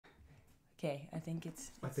Okay, I think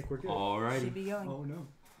we're good. Alright. Should be going. Oh no.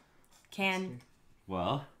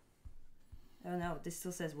 Well. Oh no, this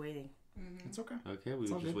still says waiting. It's okay. Okay, we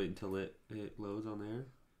will just wait until it loads on there.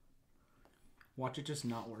 Watch it just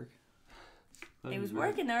not work. It was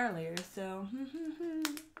working earlier, so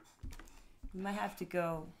we might have to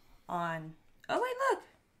go on. Oh wait, look.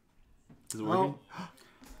 Is it working?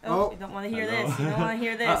 Oh, you don't want to hear this. You don't want to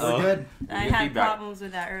hear this. We're good. I had problems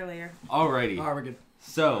with that earlier. Alrighty. Oh, we're good.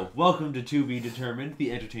 So, welcome to To Be Determined,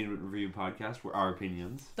 the entertainment review podcast where our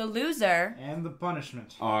opinions The loser and the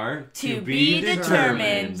punishment are to be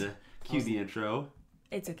determined. Cue the intro.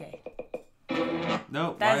 It's okay.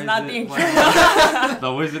 No, That's not the intro.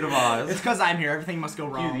 The Wizard of Oz. It's because I'm here. Everything must go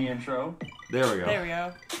wrong. Cue the intro. There we go. There we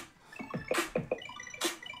go.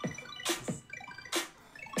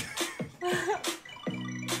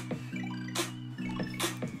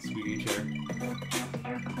 Squeaky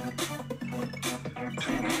chair.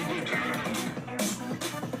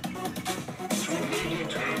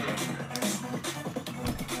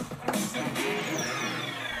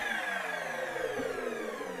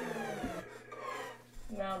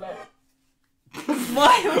 Now that.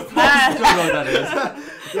 What was that? Don't know what that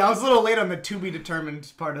is. Yeah, I was a little late on the to be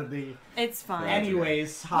determined part of the. It's fine.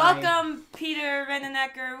 Anyways, hi. Welcome, Peter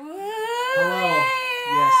Renenecker. Woo! Hello.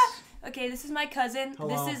 Yes. Okay, this is my cousin.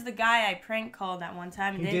 Hello. This is the guy I prank called that one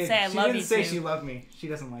time and He didn't did. say I She love didn't you say too. she loved me. She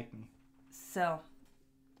doesn't like me. So,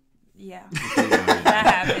 yeah,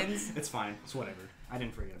 that happens. It's fine. It's whatever. I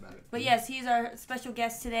didn't forget about it. But yes, he's our special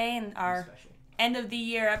guest today in our Special. end of the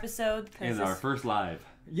year episode. And our first live.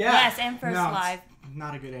 Yeah. Yes, and first No, it's live.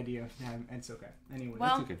 Not a good idea. Yeah, it's okay. Anyway.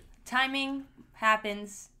 Well, That's okay. timing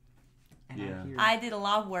happens. And yeah. I'm here. I did a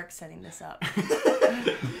lot of work setting this up.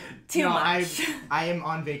 Too No, much. I am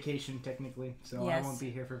on vacation technically, so Yes. I won't be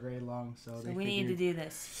here for very long. So we need to do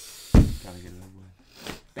this. Gotta get it over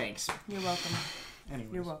with. Thanks. You're welcome.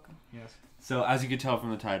 Anyways. You're welcome. Yes. So, as you can tell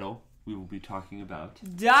from the title, we will be talking about.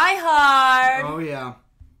 Die Hard! Oh yeah,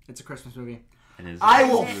 it's a Christmas movie. It is. I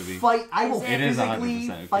will movie. fight. I will It is 100% physically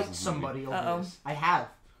a fight Christmas somebody over Uh-oh. this. I have.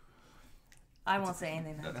 I won't say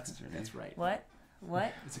anything now. That's right. What?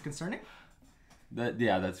 What? Is it concerning?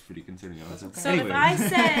 That's pretty concerning. That's okay. So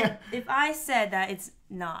Anyways. if I said that it's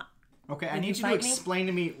not. Okay, I Would need you you to fight me? explain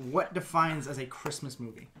to me what defines as a Christmas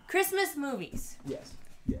movie. Christmas movies Yes.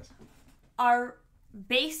 Yes. are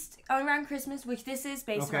based around Christmas, which this is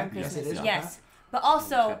based Okay. around Yes, Christmas. it is. Yes. But Got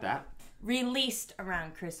also that. released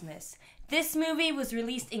around Christmas. This movie was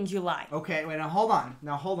released in July. Okay. Wait. Now hold on.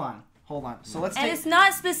 So let's And take. it's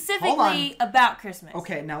not specifically about Christmas.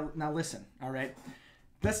 Okay. Now listen. All right.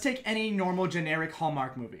 Let's take any normal generic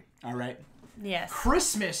Hallmark movie. All right. Yes.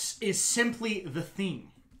 Christmas is simply the theme.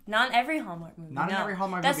 Not in every Hallmark movie. Not in no. every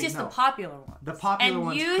Hallmark That's movie, just no. the popular ones. The popular and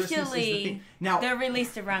ones. Christmas is the usually theme. Now, they're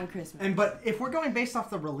released around Christmas. But if we're going based off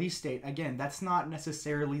the release date, again, that's not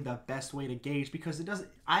necessarily the best way to gauge because it doesn't.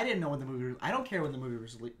 I didn't know when the movie. I don't care when the movie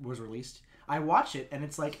was released. I watch it and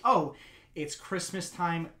it's like, oh, it's Christmas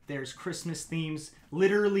time. There's Christmas themes.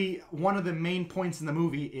 Literally, one of the main points in the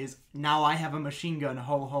movie is now I have a machine gun.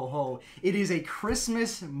 Ho ho ho! It is a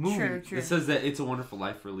Christmas movie. True. It says that It's a Wonderful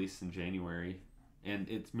Life released in January, and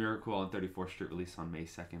it's Miracle on 34th Street released on May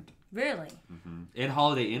 2nd. Really? Mm-hmm. And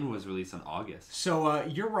Holiday Inn was released in August. So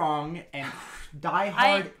you're wrong, and Die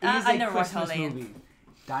Hard is I a never watched Christmas Holiday Inn. movie.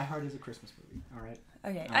 Die Hard is a Christmas movie. All right.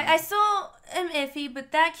 Okay, I still am iffy,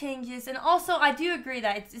 but that changes. And also, I do agree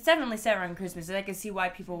that it's definitely set around Christmas, and I can see why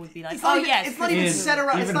people would be like, It's not oh, even- yes. it's not even Christmas. set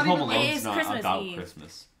around. It's Even not Home even. Alone's It is not Christmas about Eve.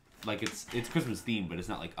 Christmas. Like, it's Christmas themed, but it's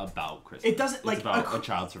not, like, about Christmas. It doesn't, It's like, about a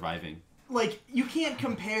child surviving. Like you can't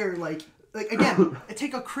compare like again.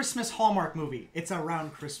 Take a Christmas Hallmark movie. It's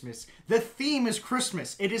around Christmas. The theme is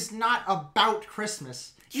Christmas. It is not about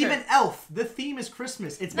Christmas. Sure. Even Elf. The theme is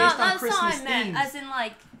Christmas. It's No, based on that's Christmas not what I meant. themes. As in,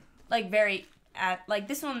 like very. Like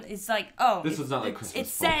this one is like This one's not like it's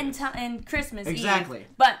Christmas set in, focused. in Christmas Exactly. Eve,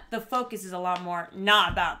 but the focus is a lot more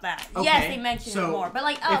not about that. Okay, Yes, they mention so it more, but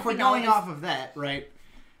like if we're you know, going it's- off of that, right?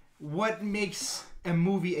 What makes a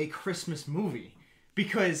movie a Christmas movie?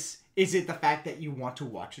 Because is it the fact that you want to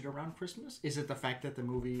watch it around Christmas? Is it the fact that the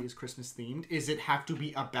movie is Christmas themed? Is it have to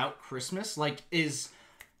be about Christmas? Like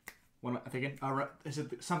what am I thinking? Is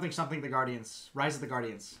it something the Guardians? Rise of the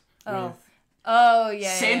Guardians. with yeah.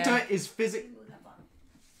 Santa yeah. is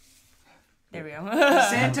There we go.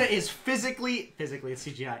 Santa is physically it's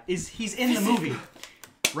CGI. He's in the movie,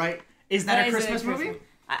 right? Is that a Christmas movie?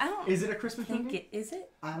 I don't. Is it a Christmas think movie? it is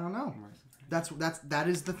it. I don't know. That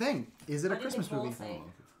is the thing. Is it a Christmas movie?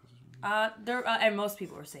 And most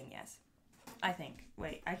people were saying yes. I think.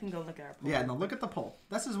 Wait, I can go look at our poll. Yeah, no. Look at the poll.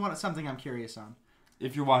 This is something I'm curious on.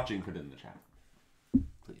 If you're watching, put it in the chat.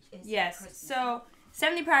 Please. Yes. So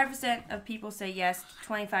 75% of people say yes.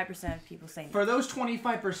 25% of people say no. For those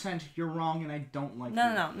 25%, you're wrong, and I don't like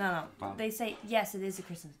No, you. no. Wow. They say yes. It is a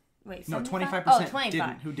Christmas. Wait. No, 75? 25% Oh, 25.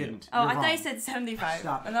 didn't. Who didn't? Oh, You're I thought wrong. you said 75.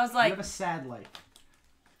 Stop. And I was You like, have a sad life.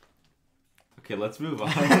 Okay, let's move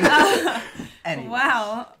on. Anyway.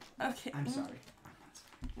 wow. Okay. I'm sorry.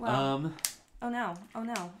 Wow. Oh no.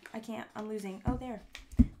 I can't. I'm losing. Oh, there.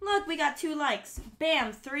 Look, we got 2 likes.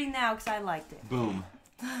 Bam. 3 now because I liked it. Boom.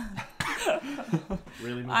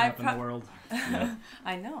 Really moving I up in the world. Yeah.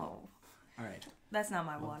 I know. All right. That's not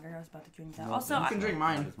my water. I was about to drink that. Well, Also, you can drink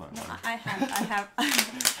mine. That is my No, water.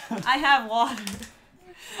 I have water.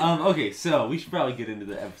 Okay, so we should probably get into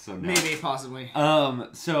the episode now. Maybe, possibly.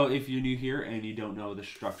 So if you're new here and you don't know the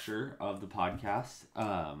structure of the podcast,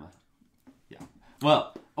 yeah.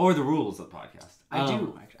 Well, or the rules of the podcast. I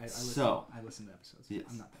do. I listen, so- I listen to episodes. Yes.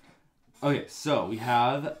 I'm not that. Okay, so we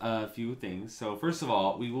have a few things. So first of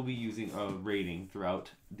all, we will be using a rating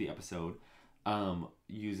throughout the episode,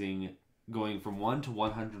 going from 1 to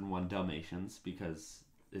 101 Dalmatians because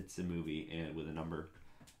it's a movie and with a number.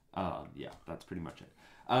 Yeah, that's pretty much it.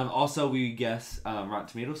 Also, we guess Rotten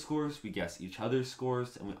Tomato scores, we guess each other's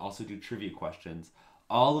scores, and we also do trivia questions,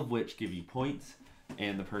 all of which give you points,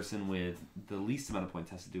 and the person with the least amount of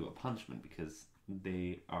points has to do a punishment because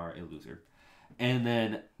they are a loser. And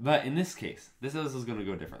then, but in this case, this is going to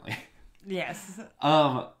go differently. Yes.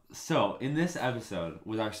 So in this episode,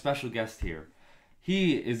 with our special guest here,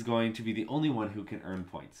 he is going to be the only one who can earn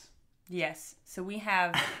points. Yes. So we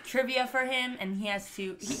have trivia for him, and he has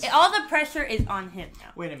to. All the pressure is on him now.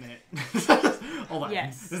 Wait a minute. Hold on.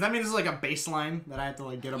 Yes. Does that mean this is like a baseline that I have to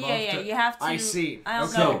like get above? Yeah. You have to. I see. I don't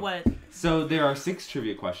Okay. know what. So there are 6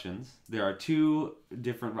 trivia questions. There are 2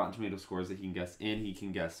 different Rotten Tomato scores that he can guess, and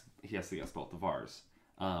he has to guess both of ours.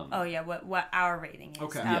 Oh yeah. What our rating is?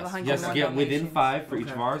 Okay. Out of Yes, 101 yes, get within Dalmatians. 5 for each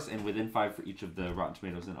Okay. of ours, and within 5 for each of the Rotten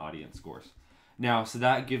Tomatoes and audience scores. Now, so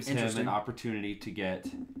that gives him Interesting. an opportunity to get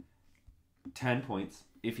 10 points.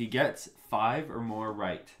 If he gets 5 or more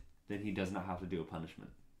right, then he does not have to do a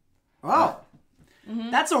punishment. Oh.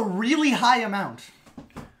 That's a really high amount.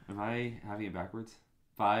 Am I having it backwards?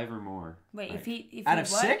 5 or more. Wait. Right. If Out he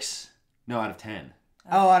of what? 6? No, out of 10.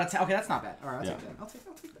 Oh, out of 10. Okay, that's not bad. All right, I'll Yeah. take that. I'll take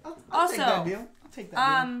that. I'll Also, take that deal. I'll take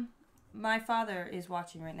that deal. My father is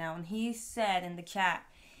watching right now, and he said in the chat,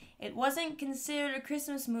 it wasn't considered a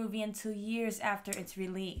Christmas movie until years after its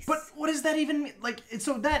release. But what does that even mean? Like,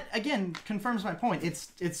 so that again confirms my point.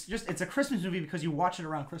 It's a Christmas movie because you watch it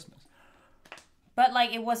around Christmas. But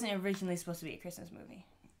like, it wasn't originally supposed to be a Christmas movie.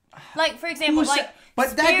 Like, for example, Who like, said-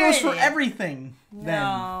 but that goes for Spirited. everything. Then.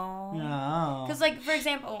 No. No. Because, like, for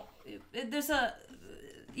example, there's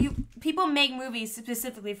people make movies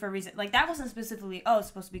specifically for a reason. Like, that wasn't specifically, it's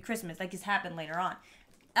supposed to be Christmas. Like, it's happened later on.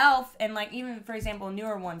 Elf, and, like, even, for example, a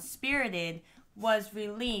newer one, Spirited, was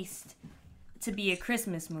released to be a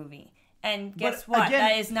Christmas movie. And guess But what? again,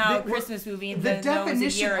 That is now a the- Christmas movie, and The that was a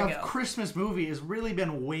definition year of ago. Christmas movie has really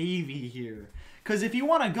been wavy here. Because if you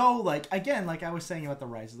want to go, like, again, like I was saying about The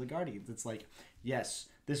Rise of the Guardians, it's like, yes,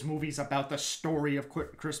 this movie's about the story of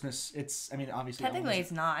Christmas. It's, I mean, obviously. Technically,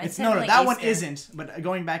 it's not. It's no, technically that one Easter. isn't. But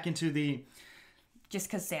going back into the. Just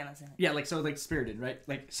because Santa's in it. Yeah, like, so, like, Spirited, right?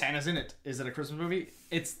 Like, Santa's in it. Is it a Christmas movie?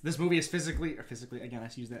 This movie is physically, again, I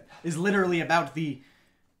use that, is literally about the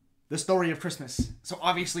story of Christmas. So,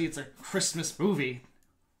 obviously, it's a Christmas movie.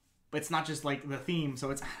 But it's not just, like, the theme.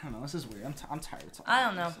 So, it's, I don't know, this is weird. I'm tired of talking I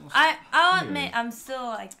don't about know. this. I'll admit, I'm still,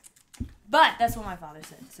 like... But that's what my father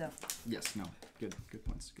said, so... Yes, no. Good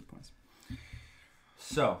points.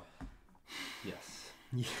 So, yes.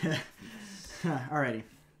 Yeah. Alrighty.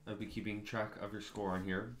 I'll be keeping track of your score on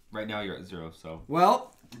here. Right now you're at 0, so.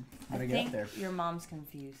 Well, I gotta get think up there. your mom's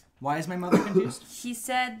confused. Why is my mother confused? She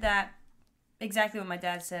said that... Exactly what my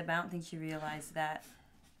dad said, but I don't think she realized that...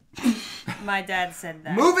 my dad said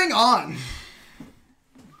that. Moving on.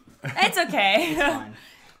 It's okay. It's fine.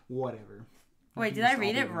 Whatever. Wait, did I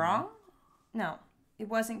read it wrong? No. It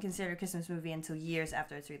wasn't considered a Christmas movie until years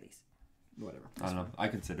after its release. Whatever. I don't know. I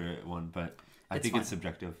consider it one, but I It's think fine. it's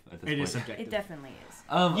subjective at this It point. is subjective. It definitely is.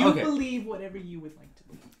 You Okay. believe whatever you would like to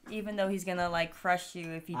believe. Even though he's gonna, like, crush you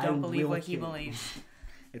if you I don't believe will what he kill you. believes.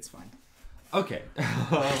 It's fine. Okay.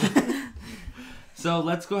 So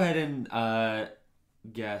let's go ahead and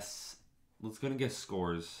guess. Let's go and guess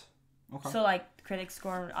scores. Okay. So, like, critics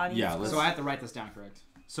score, audience Yeah, score? let's- So I have to write this down, correct?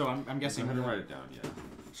 So I'm guessing. Go ahead and write it down. Yeah.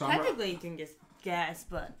 So I'm, Technically, you can just guess,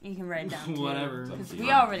 but you can write it down too. Whatever. Because It's up we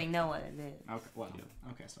to you. already know what it is. okay. Well.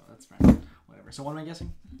 Yeah. Okay. So that's fine. Whatever. So what am I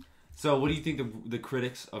guessing? So what do you think the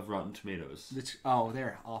critics of Rotten Tomatoes?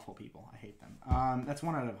 They're awful people. I hate them. That's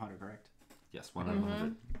 1 out of 100, correct? Yes, 1 out of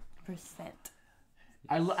 100. Percent.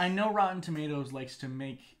 I know Rotten Tomatoes likes to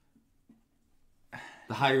make.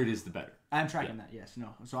 The higher it is, the better. I'm tracking that. Yes. No.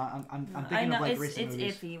 So I'm I thinking know of like it's recent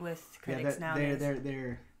movies. iffy with Yeah, critics nowadays. they're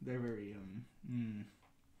very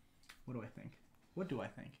What do I think? What do I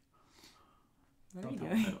think? What are you Don't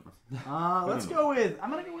doing? I don't know. Let's go with. I'm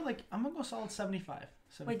gonna go solid 75.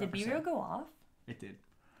 Wait, did B-Real go off? It did.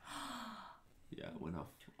 Yeah, it went off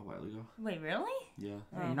a while ago. Wait, really? Yeah.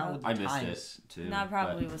 Oh, You're not with the I missed times. it too. No, I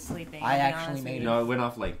probably was sleeping. I to be actually honest made with it. you. No, it went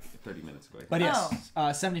off like 30 minutes ago. I think. But yes,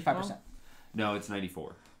 75%. No, it's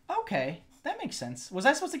 94. Okay, that makes sense. Was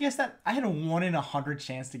I supposed to guess that? I had a 1 in 100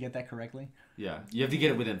 chance to get that correctly. Yeah, you have to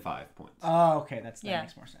get it within 5 points. Oh, okay, that Yeah.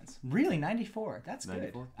 makes more sense. Really, 94? That's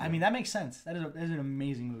 94? good. I mean, that makes sense. That is an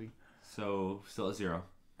amazing movie. So still at 0.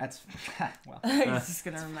 That's well. It's just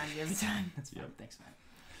gonna remind you every time. That's fine. Yep. Thanks, man.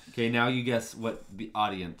 Okay, now you guess what the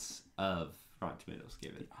audience of Rotten Tomatoes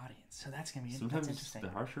gave it. The audience. So that's gonna be Sometimes that's interesting.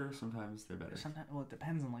 they're harsher, sometimes they're better. Sometimes, well, it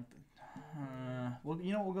depends on like the. Well,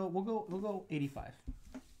 you know, we'll go 85.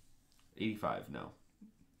 85, no.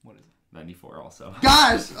 What is it? 94 also.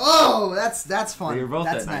 Gosh! Oh, that's fun. So you're both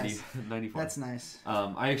that's at 90, nice. 94. That's nice.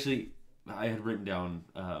 I had written down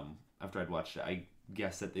after I'd watched it, I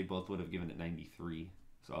guessed that they both would have given it 93.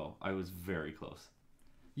 So I was very close.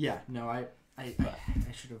 Yeah. No, I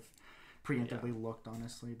should have preemptively looked,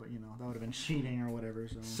 honestly, but you know that would have been cheating or whatever.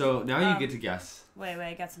 So now you get to guess. Wait,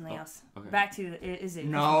 I got something else. Okay. Back to is it?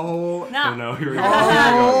 No. No. no, you're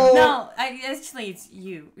No. No, actually, it's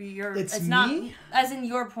you. It's not me? as in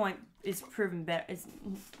your point is proven better. It's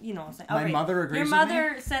you know what I'm saying. My Okay. mother agrees Your with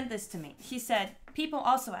mother sent this to me. She said, "People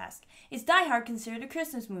also ask, is Die Hard considered a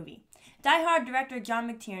Christmas movie?" Die Hard director John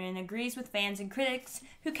McTiernan agrees with fans and critics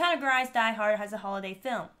who categorize Die Hard as a holiday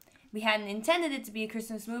film. We hadn't intended it to be a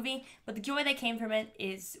Christmas movie, but the joy that came from it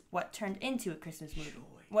is what turned into a Christmas movie.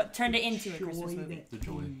 What turned it into a Christmas movie. The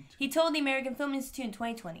joy. He told the American Film Institute in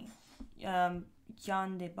 2020.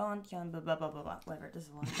 John de Bont, John blah blah blah blah blah, whatever, it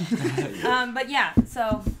doesn't want. But yeah,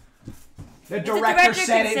 so The if director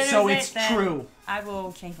said it, so considers it's then true. I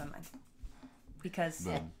will change my mind because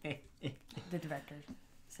Boom. the director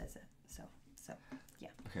says it. So yeah.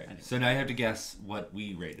 Okay, so now you have to guess what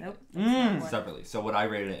we rated Nope. it separately. So what I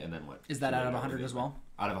rated it and then what. Is that out of what 100 we as rated. well?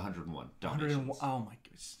 Out of 101. 101. Dalmatians. Oh my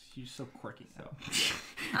goodness, you're so quirky. So,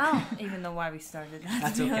 I don't even know why we started that.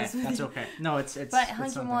 That's to be okay. honest with That's you. okay. No, it's. But it's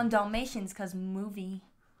 101 something. Dalmatians, cause movie.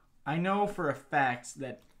 I know for a fact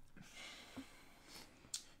that.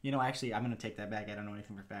 You know, actually, I'm gonna take that back. I don't know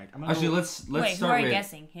anything for a fact. I'm gonna actually, go- let's Wait, who start are you with.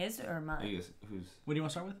 guessing? His or I mine? guess who's What do you want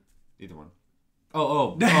to start with? either one.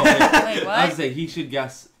 Oh. Wait. Wait, I what? would say he should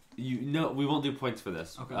guess. We won't do points for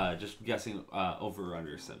this. Okay. Just guessing over or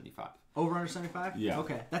under 75. Over under 75? Yeah.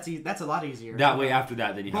 Okay, that's that's a lot easier. That way, after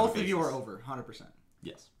that, then you have Both a of you are basis. over 100%.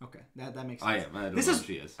 Yes, Okay, that makes sense. I am. I don't This know is. if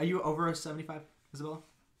she is. Are you over a 75, Isabella?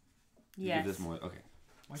 You Yes. give this more. Okay.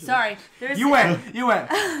 Why'd you Sorry. There's You went. You went.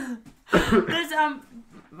 There's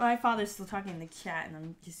my father's still talking in the chat, and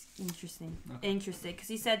I'm just interested because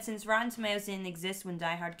he said since Rotten Tomatoes didn't exist when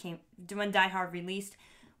Die Hard released,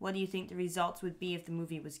 what do you think the results would be if the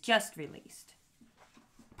movie was just released?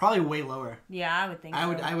 Probably way lower. Yeah, I would think.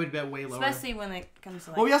 I would bet way lower. especially when it comes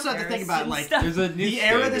to like. Well, we also have to think terrorists about, and like, stuff. There's a new The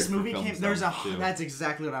era this standard for movie films, came. There's a. too. That's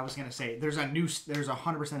exactly what I was gonna say. There's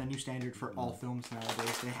 100% a new standard for all films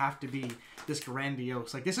nowadays. They have to be this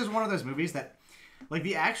grandiose. Like, this is one of those movies that, like,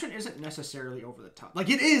 the action isn't necessarily over the top. Like,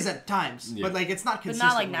 it is at times, Yeah. but like it's not But consistent.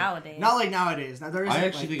 not like nowadays. Not like nowadays. Now there isn't. I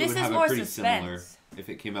actually like, think it This would is have more a pretty suspense. similar if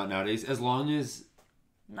it came out nowadays, as long as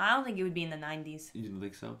No, I don't think it would be in the 90s, you didn't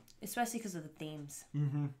think so. especially because of the themes.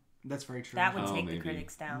 Mm-hmm. That's very true. That would Oh, take maybe. the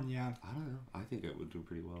critics down. Yeah. I don't know. I think it would do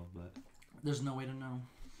pretty well, but There's no way to know.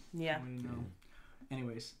 Yeah. No way to know.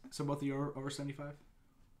 Anyways, so both of you are over 75.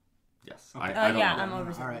 yes. Okay. I don't Yeah, know. I'm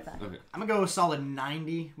over All right. 75. Okay. I'm gonna go a solid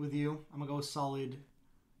 90 with you. I'm gonna go a solid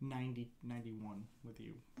 91 with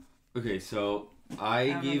you. Okay, so I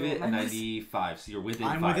don't gave remember it what a mine was. 95, so you're within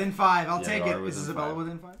I'm 5. within 5. I'll Yeah, take you it. are Is within Isabella 5.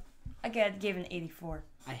 within 5? I gave an 84.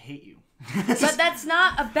 I hate you. But that's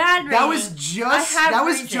not a bad rating. That was just I have that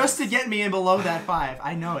was reasons. just to get me in below that 5.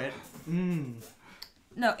 I know it.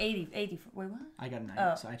 No, 84. Wait, what? I got a 90,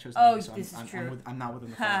 Oh. so I chose 90. Oh, so this is true. I'm not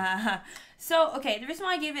within the 5. So, okay, the reason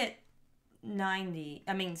why I gave it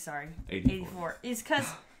 84 is because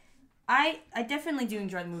I definitely do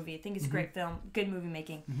enjoy the movie. I think it's a great film, good movie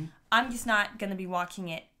making. I'm just not going to be watching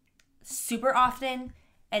it super often,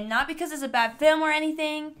 and not because it's a bad film or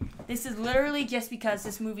anything. This is literally just because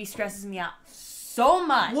this movie stresses me out so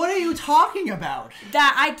much What are you talking about?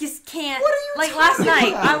 that I just can't. What are you like last talking night,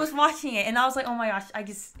 about? I was watching it and I was like, oh my gosh,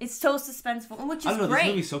 it's so suspenseful, which I is don't know, great. this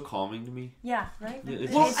movie's so calming to me. Yeah, right? Yeah,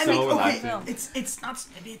 it's Well, just I mean, so okay, relaxing. it's not.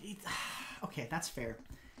 okay, that's fair.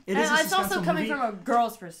 It And is a it's also suspenseful coming movie. from a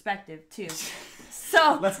girl's perspective too.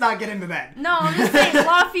 So Let's not get into that. no, I'm just saying a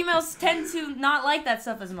lot of females tend to not like that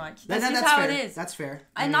stuff as much. That's just how fair. it is. That's fair.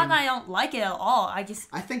 And not that I don't like it at all. I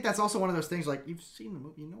think that's also one of those things like you've seen the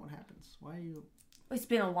movie, you know what happens. Why are you? it's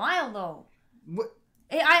been a while though. What?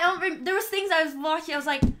 I don't. There was things I was watching. I was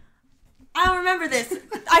like, I don't remember this.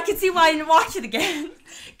 I could see why I didn't watch it again,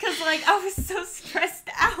 cause like I was so stressed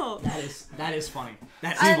out. That is funny.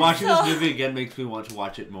 See, watching this movie again makes me want to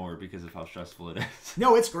watch it more because of how stressful it is.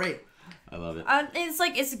 No, it's great. I love it.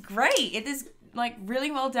 It's great. It is like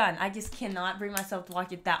really well done. I just cannot bring myself to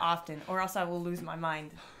watch it that often, or else I will lose my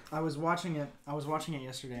mind. I was watching it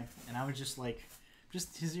yesterday, and I was just like,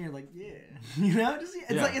 sitting here like, yeah, you know,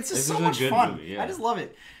 it's just so much fun. Movie, yeah. I just love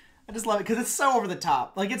it because it's so over the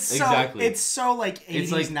top. Like it's so like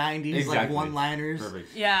 80s, like, 90s, exactly. like one-liners.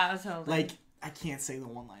 Perfect. Yeah, totally. Like I can't say the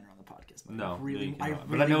one-liner on the podcast, but No, I really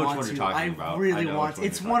but I know which one you're talking I about. really I know want. which one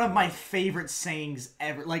It's you're one of talking my about. favorite sayings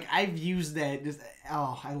ever. Like I've used that.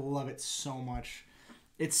 I love it so much.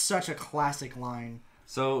 It's such a classic line.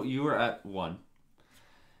 So you were at 1.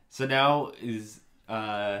 So now is You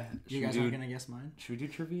guys aren't gonna guess mine. Should we do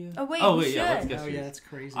trivia? Oh, wait, yeah, we let's should. guess. Oh yours. yeah, that's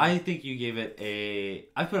crazy. I think you gave it a.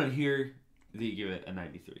 I put on here that you give it a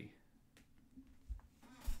 93.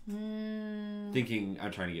 Thinking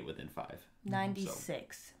I'm trying to get within 5.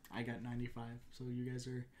 96. I got 95. So you guys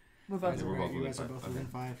are. We're both You within guys are 5. both Okay. within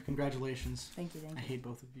 5. Congratulations. Thank you. I hate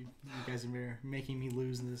both of you. You guys are making me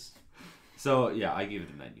lose this. So yeah, I gave it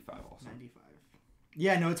a 95 also. 95.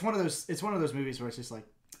 Yeah, no, it's one of those movies where it's just like,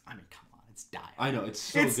 I mean, come on, it's Die Hard. I know it's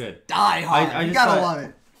so good. Die Hard. I You just gotta thought- love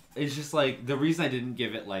it. It's just like the reason I didn't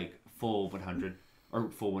give it like full 100 or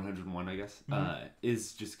full 101, I guess,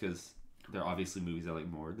 is just because there are obviously movies I like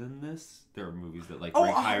more than this. There are movies that like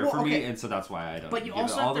rank higher for me, and so that's why I don't But you give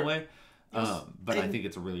also it all have the to- way. But I think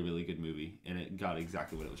it's a really, really good movie, and it got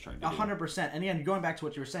exactly what it was trying to do. 100%. And again, going back to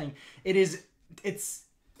what you were saying, it's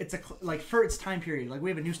like for its time period. Like we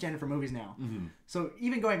have a new standard for movies now. Mm-hmm. So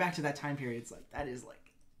even going back to that time period, it's like that is like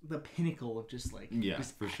the pinnacle of just like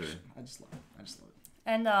just for sure. I just love it.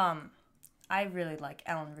 And I really like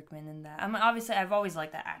Alan Rickman in that. I mean, obviously, I've always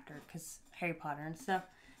liked that actor because Harry Potter and stuff.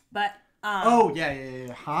 But Oh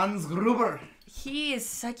yeah. Hans Gruber. he is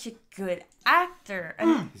such a good actor,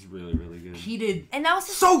 and He's really, really good. He did and that was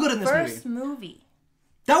his so good in this first movie.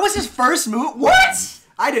 That was his first movie. What?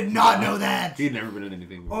 I did not know that. He had never been in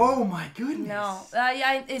anything before. Oh my goodness. No,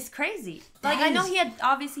 yeah, it's crazy. Like That I know is- he had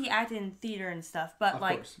obviously acted in theater and stuff, but Of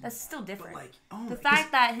like course. that's still different. But, like, oh the my-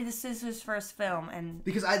 fact that this is his first film, and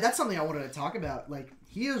Because that's something I wanted to talk about. Like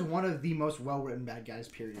he is one of the most well-written bad guys.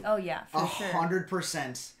 Period. oh yeah, for sure.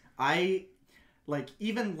 100%. I like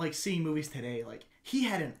even like seeing movies today. Like he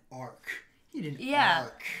had an arc. He did an Yeah,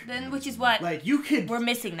 arc. then which is what Like you could. we're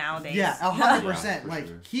missing nowadays. Yeah, Yeah, 100%. for Like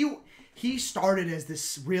sure. he started as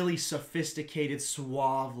this really sophisticated,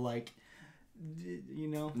 suave, like you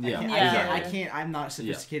know. Yeah. I'm not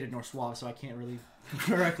sophisticated nor suave, so I can't really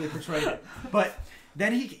correctly portray it. But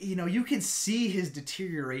then you can see his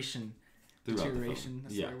deterioration. Throughout the film. Deterioration.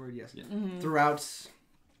 That's Yeah. the right word. Yes. Yeah.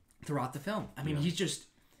 Throughout the film. I mean, he's just.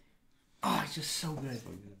 Oh, he's just so good.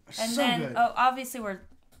 And so then good. obviously we're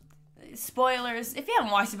spoilers. If you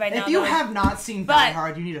haven't watched it by now, If you though, have not seen but- Die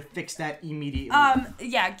Hard, you need to fix that immediately.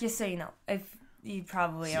 yeah, just so you know, if you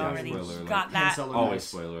probably Yeah, already spoiler alert. got that Pencil. Always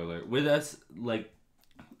spoiler alert. With us, like,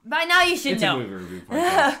 by now, you should it's know. a movie review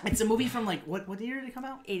podcast. It's a movie from like what year did it come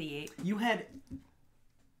out? 88. You had.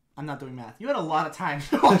 I'm not doing math. You had a lot of time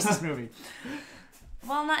to watch this movie.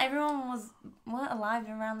 Well, not everyone was alive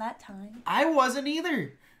around that time, I wasn't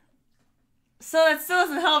either. so that still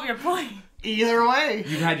doesn't help your point. Either way,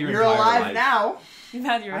 You've had your you're entire alive life. now. You've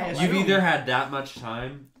had your I whole assume. You've life. either had that much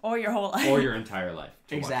time or your whole life. or your entire life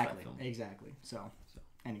to Exactly. watch that film. Exactly. So,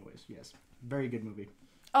 anyways, yes, very good movie.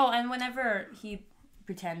 Oh, and whenever he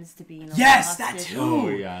pretends to be, Yes, that hostage. too. Oh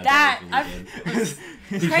yeah, That was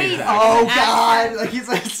really good. Crazy. Oh As an God! actor, Like he's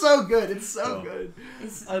like so good. It's so Oh. good.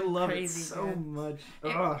 it's I love crazy it so good. much. It-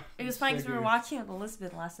 Ugh, It was so funny because we were good. watching it with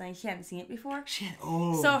Elizabeth last night. She hadn't seen it before. Shit.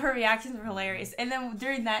 Oh. So her reactions were hilarious. And then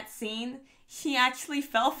during that scene, he actually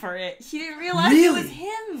fell for it. She didn't realize it was Really?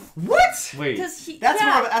 him. What? Wait. Because he, That's yeah,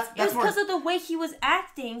 more of a- that's it was more- because of the way he was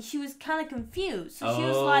acting. She was kind of confused. So she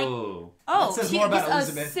was like, Oh. "Oh, That says she more about just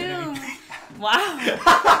Elizabeth than assumed." anything.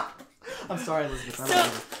 Wow. I'm sorry, Elizabeth. I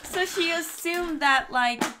love So she assumed that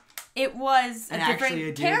like it was a And different actually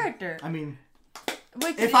it did. character. you. I mean,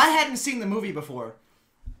 Which if is- I hadn't seen the movie before,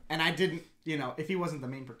 and I didn't, if he wasn't the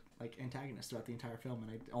main antagonist throughout the entire film,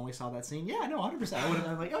 and I only saw that scene, yeah, no, 100%, I would have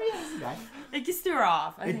been like, oh yeah, that's the guy. it just threw her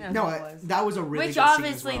off. I think that's what it was. That was a really Which good scene as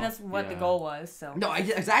obviously well. that's what the Yeah. goal was. So No,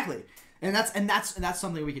 exactly. And that's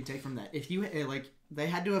something we can take from that. If you like, they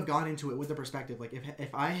had to have gone into it with the perspective. Like,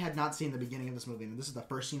 if I had not seen the beginning of this movie and this is the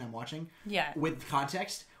first scene I'm watching, Yeah. with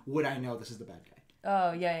context, would I know this is the bad guy?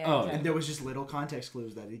 Oh yeah. Oh. Yeah. And there was just little context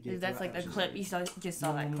clues that he gave. That's like the clip you just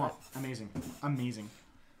saw that clip. Amazing.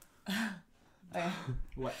 Okay.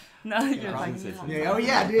 What? No, you're I fine. was gonna say something. Yeah. Oh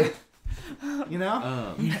yeah, dude. You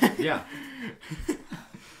know. Yeah.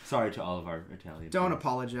 Sorry to all of our Italian. Don't friends.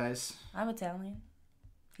 apologize. I'm Italian.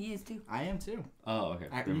 He is too. I am too. Oh, okay.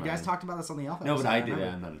 Never You guys mind. talked about this on the Alpha. No, but episode, I did. remember.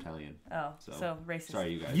 Yeah, I'm not Italian. Oh, So, so racist.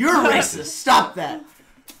 Sorry, you guys. You're racist. Stop that.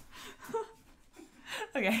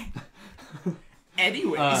 Okay.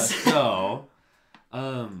 Anyways. So,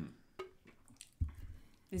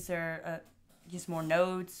 Is there just more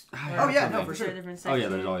notes? Oh, yeah, no, for is there sure. different oh yeah,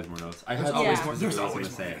 sections? there's always more notes. I There's had always Yeah. more. specific There's notes always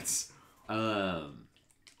I'm more. gonna Minutes. say.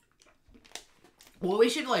 Well,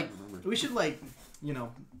 we should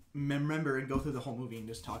remember and go through the whole movie and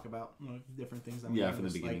just talk about different things. That we Yeah, from the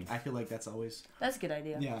noticed. beginning. Like, I feel like that's always. That's a good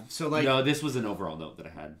idea. Yeah. So like. No, this was an overall note that I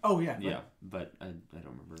had. Oh yeah. Yeah, but I don't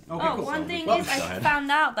remember. Okay, Oh, cool. one So thing we- is go I ahead.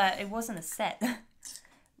 found out that it wasn't a set,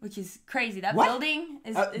 which is crazy. That What? building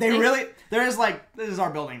is. They really. There is like this is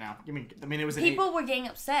our building now. I mean it was an People were getting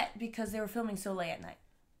upset because they were filming so late at night.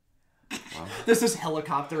 This is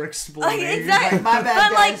helicopter exploding. Like, You're exactly. like, my bad,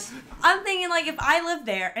 But like, guys. I'm thinking like if I lived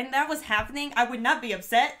there and that was happening, I would not be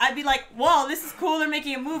upset. I'd be like, "Whoa, this is cool. They're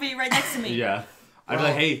making a movie right next to me." Yeah, I'd be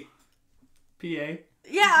Well- like, hey, PA,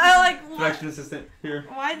 Yeah, I like. What? production assistant here.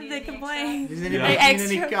 Why did they complain? Does Yeah. anybody Like need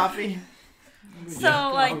any extra. coffee? So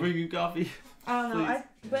like, I'll bring you coffee. I don't know.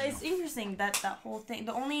 Please. But it's interesting that whole thing.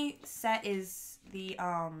 The only set is the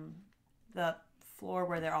floor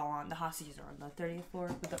where they're all on. The hostages are on the 30th floor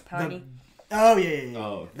with the party. Oh yeah. Oh,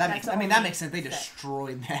 okay. That That's makes. the I mean that only makes sense. They set.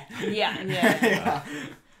 destroyed that. Yeah. Yeah.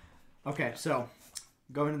 Okay, so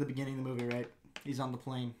going to the beginning of the movie, right? He's on the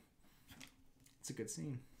plane. It's a good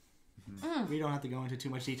scene. We don't have to go into too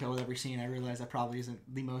much detail with every scene. I realize that probably isn't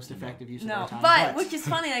the most effective use of No, our time. but which is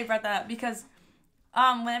funny that you brought that up because,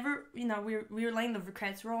 whenever we were laying the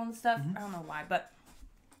credits roll and stuff, I don't know why, but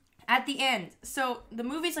at the end, so the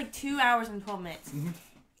movie's like 2 hours and 12 minutes.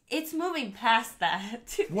 It's moving past that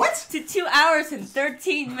What? to 2 hours and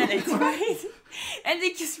 13 minutes, right? And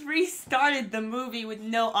they just restarted the movie with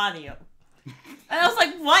no audio. And I was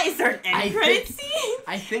like, why is there an end credit scene?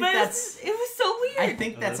 I think But that's. it was so weird. I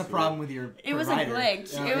think that's a that's problem with your. It was a provider. glitch. It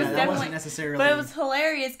was that definitely- wasn't necessarily. But it was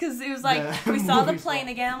hilarious because it was like The we saw the movie's plane fault.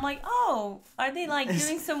 again. I'm like, oh, are they like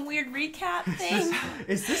doing some weird recap thing?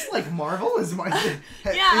 Is this like Marvel? Is Marvel?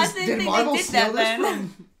 I think they did that then.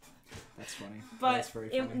 From... That's funny. But That's very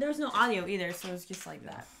funny. there was no audio either, so it was just like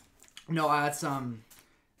that. No, that's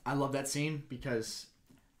I love that scene because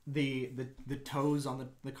the toes on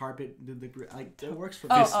the carpet, like it works for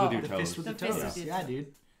Fist oh, with your the toes. fist with the, The fist toes. with your Yeah,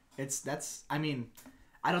 dude. That's. I mean,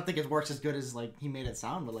 I don't think it works as good as like he made it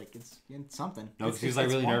sound, but like it's something. No, It's- because he was like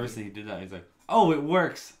it's really wonky. nervous and he did that. He's like, oh, it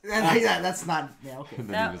works. Yeah, that's not. Yeah, okay. And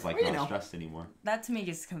then That- he was like Well, you not know. stressed anymore. That to me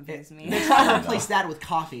just confused me. They try to replace that with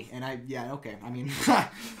coffee, and okay. I mean,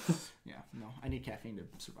 yeah, no, I need caffeine to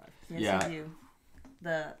survive. Yes, Yeah. I do.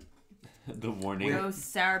 The The warning. rose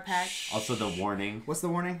sour patch. Also the warning. What's the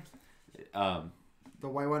warning? Um, The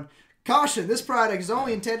white one. Caution! This product is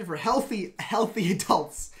only intended for healthy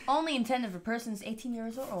adults. Only intended for persons 18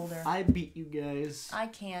 years or older. I beat you guys. I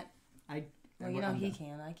can't. I. Well, you know I'm he done.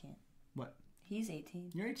 can. I can't. What? He's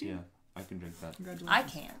 18. You're 18. yeah, I can drink that. Congratulations. I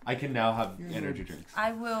can't. I can now have You're energy good. drinks.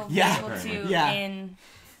 I will Yeah. be able to Yeah. in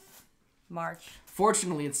March,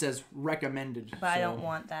 Fortunately, it says recommended. but I so don't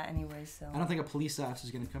want that anyway. So I don't think a police officer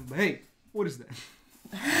is gonna come. But hey, what is that?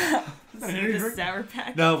 the sour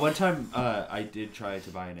patch. No, one time I did try to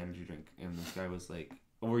buy an energy drink, and this guy was like,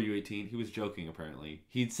 "Oh, were you 18?" He was joking. Apparently,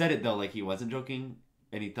 he'd said it though, like he wasn't joking,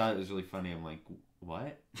 and he thought it was really funny. I'm like,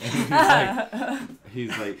 "What?" And he's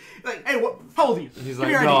like, Like, hey, what? How old are you? he's Give like,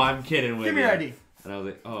 me your "No, ID. I'm kidding with Give me you." your ID. And I was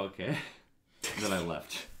like, "Oh, okay." And then I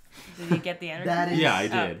left. Did you get the energy? That is. Yeah, I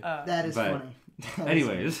did. Oh. That is But- funny. That is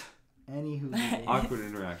Anyways, funny. Anywho. awkward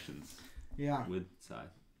interactions Yeah. with Sai.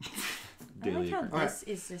 I Daily like how occurrence.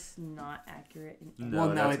 this is just not accurate. In No, Well,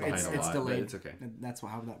 no, that's it's behind a lot, but delayed. it's okay. That's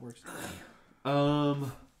how that works.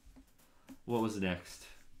 What was next?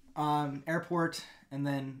 Airport, and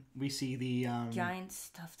then we see the Giant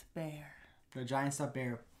stuffed bear. giant stuffed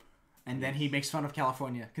bear, and then he makes fun of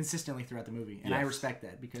California consistently throughout the movie, and I Yes. respect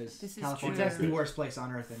that because This is California is true. the worst place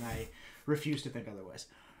on earth, and I refuse to think otherwise.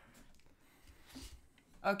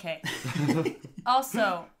 Okay.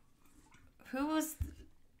 Also, who was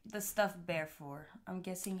the stuffed bear for? I'm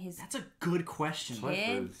guessing his. That's a good question. Kid? What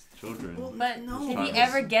for his children? But No. did he Child.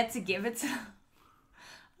 ever get to give it to?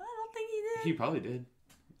 I don't think he did. He probably did.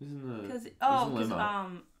 Who's in the? Because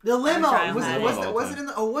limo? The limo Argyle was had it, it. was it, was it in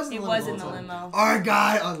the oh was in it the was limo in the the whole time. limo.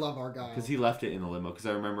 Argyle, I love Argyle. Because he left it in the limo. Because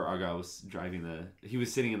I remember Argyle was driving he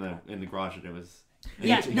was sitting in the garage and it was. and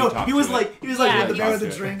Yeah. he No, talked he was to like it. he was Yeah, like with the he man was with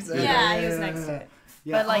the to it. drinks. Yeah, he was next to it.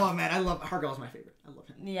 Yeah, But, like- oh man, I love Argyle's my favorite. I love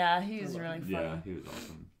him. Yeah, he was really funny. Yeah, he was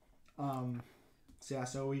awesome.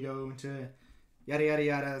 So we go into yada yada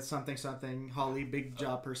yada something something. Holly, big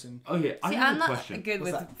job person. Oh yeah, I See, have I'm a not question. good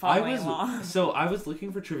What's with that? following along. I was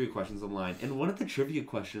looking for trivia questions online, and one of the trivia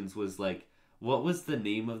questions was like, what was the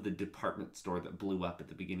name of the department store that blew up at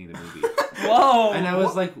the beginning of the movie? Whoa. And I was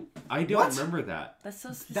What? like, I don't What? remember that. That's so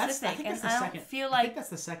specific. That's I think that's and the I second. don't feel I like. think that's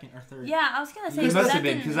the second or third. Yeah, I was gonna say It must that have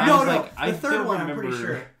been, didn't- 'cause I No, was no, like, I the third don't one. I'm remember. pretty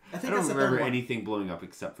sure. I I think don't that's the remember third one. anything blowing up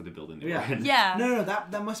except for the building they Yeah. were in. Yeah. No,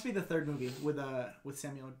 that must be the third movie with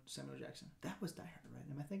Samuel Jackson. That was Die Hard, right?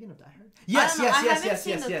 Am I thinking of Die Hard? Yes, don't know. I yes, haven't yes,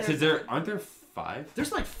 seen yes, the yes. third Because aren't there 5?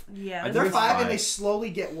 There's like Yeah. I there are think 5 5. and they slowly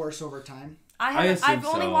get worse over time. I assume I've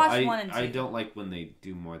only so. watched 1 and 2. I don't like when they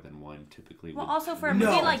do more than one. Typically, Well, with also for a movies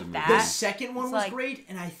movie and like movies. that, The second one it's was like- great,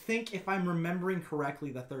 and I think if I'm remembering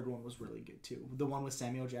correctly, the third one was really good too. The one with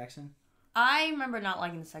Samuel Jackson. I remember not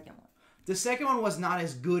liking the second one. The second one was not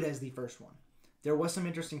as good as the first one. There was some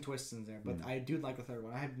interesting twists in there, but I do like the third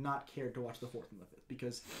one. I have not cared to watch the fourth and the fifth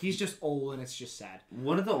because he's just old and it's just sad.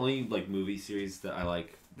 One of the only like movie series that I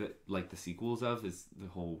like the sequels of is the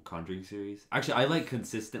whole Conjuring series. Actually, I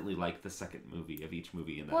consistently like the second movie of each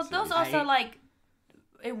movie in that Well, series. those also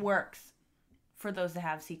it works for those that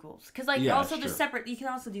have sequels because Yeah, also it's there's true. separate. You can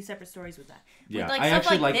also do separate stories with that. Yeah, with, like, I stuff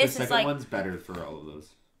actually like like this, the it's second like- one's better for all of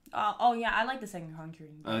those. Oh yeah, I like the second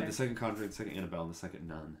Conjuring. better. The second Conjuring, the second Annabelle, and the second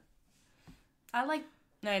Nun. I like.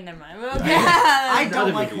 No, never mind. I Other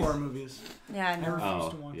don't like movies. horror movies. Yeah, I I know. refuse Oh,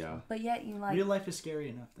 to watch yeah. them. But yet you like Real life is scary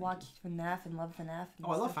enough. thank watch you. FNAF and love FNAF. And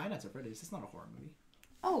Oh, I love stuff. Five Nights at Freddy's. It's not a horror movie.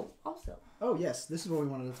 Oh, also Oh yes, this is what we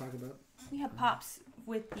wanted to talk about. we have pops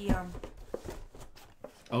with the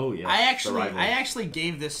Oh yeah. I actually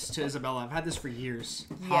gave this to Isabella. I've had this for years.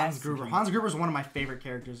 Hans Yes. Gruber. Hans Gruber is one of my favorite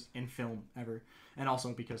characters in film ever, and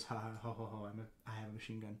also because ha ha ho ho ho, I have a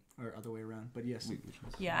machine gun, or other way around. But yes,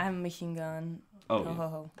 Yeah, I have a machine gun. Oh, Ho yeah. ho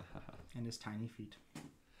ho. and his tiny feet.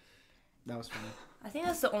 That was funny. I think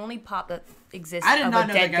that's the only pop that exists. I did of not a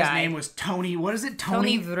know dead that guy's guy. name was Tony. What is it?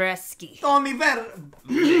 Tony Tony. Vresky. Tony Ver.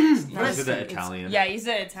 Is it Italian? Yeah, he's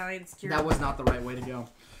an Italian. It's That was not the right way to go.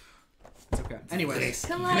 It's okay. Anyways.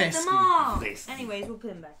 collect them Vresky. all. Vresky. Anyways, we'll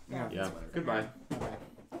put him back. Yeah. Yeah. Goodbye. Okay.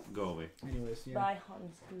 Go away. Anyways, yeah. Bye,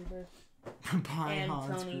 Hans Gruber. Bye, And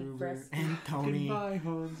Hans Tony Gruber. Vresky. And Tony. Goodbye,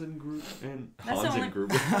 Hans and Gruber. And That's Hans the and only-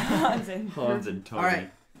 Gruber. Hans and Hans and Tony. All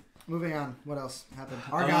right. Moving on. What else happened?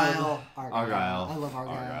 Argyle. Argyle. I love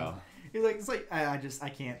Argyle. Argyle. He's like, it's like I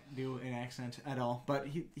can't do an accent at all. But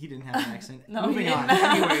he didn't have an accent. No, he Moving on.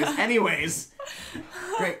 didn't. Anyways.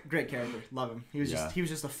 Great character. Love him. He was Yeah.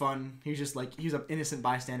 just a fun. He was just like he was an innocent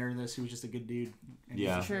bystander in this. He was just a good dude. And he was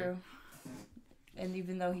Yeah. just- True. And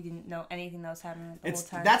even though he didn't know anything that was happening the whole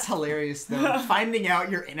time. That's hilarious though. Finding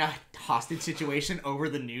out you're in a hostage situation over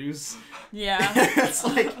the news. Yeah. It's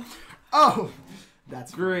like, oh,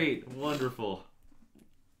 that's Great. Wonderful.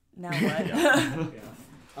 Now what? Yeah.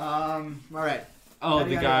 All right. Oh, Yada,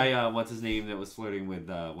 the yada, guy, what's his name, that was flirting with,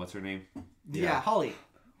 what's her name? Yeah, Holly.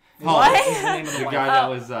 Holly. Is the name of the The wife. guy that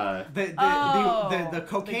was, The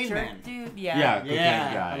cocaine jerk man. dude. Yeah. yeah, cocaine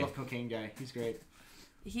Yeah, guy. I love cocaine guy. He's great.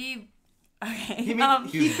 He. Okay. He He was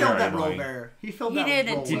filled very that role annoying. there. He filled He that did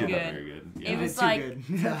it role He too did well. that good. very good. It Yeah. was too like good.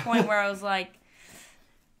 to the point where I was like,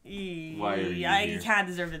 Why are you he here?" kind of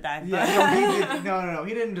deserved to die. Yeah, no, he did, no.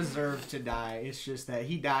 He didn't deserve to die. It's just that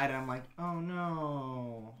he died, and I'm like, oh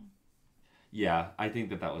no. Yeah, I think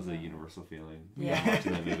that was a universal feeling. Yeah.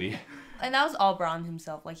 Watching that movie. And that was all Braun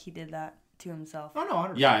himself. Like he did that to himself. Oh no,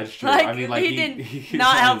 100%. Yeah, it's true. Like, I mean, like he didn't he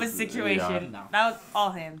not help was- his situation. yeah. No. That was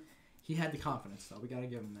all him. He had the confidence, though. We gotta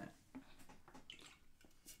give him that.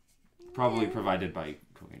 Probably provided by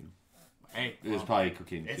cocaine. Hey, It was probably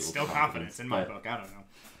cocaine. it's fueled still confidence in my but- book. I don't know.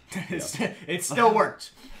 It still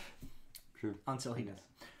worked True. until he does.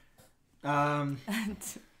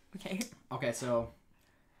 Okay. Okay, so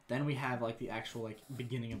then we have like the actual like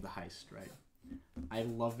beginning of the heist, right? I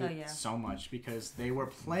loved it Oh, yeah. so much because they were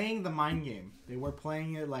playing the mind game. They were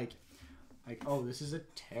playing it like oh, this is a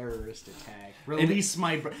terrorist attack. Release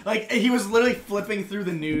my like he was literally flipping through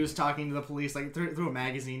the news, talking to the police like through a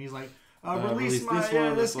magazine. He's like, release my this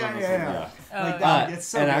one, this this guy, one, yeah. Oh, Like that. It's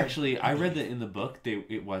so and good. actually, I read that in the book,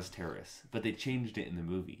 it was terrorists, but they changed it in the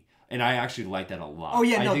movie, and I actually liked that a lot. Oh,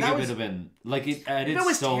 yeah, no, I think that it was- would have been like it added it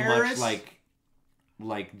was so much terrorists- like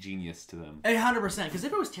like genius to them. 100%. Because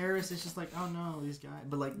if it was terrorists, it's just like, oh no, these guys.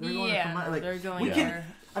 But like they're going for money. Like they're going we Yeah. can. for...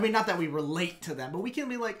 I mean, not that we relate to them, but we can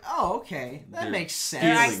be like, oh, okay, that They're makes sense.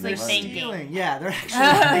 They're actually thinking. Stealing. Yeah, they're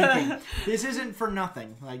actually thinking. This isn't for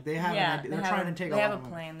nothing. Like they have. Yeah, an idea. They're trying to take. They have lot a of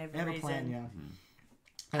plan. money. They have a plan. reason.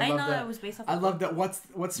 Yeah. I love know that it was based off. I love that. What's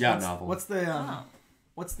novel. what's the Oh.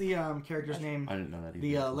 what's the character's name? I didn't know that either.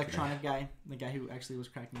 The electronic guy, the guy who actually was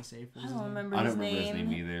cracking the safe. What I was his don't name? remember I his don't remember his name.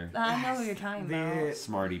 name either. I know who you're talking about.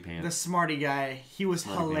 Smarty Pants. The smarty guy. He was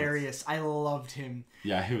Smarty hilarious. I loved him.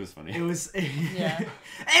 Yeah, he was funny. It was. Yeah.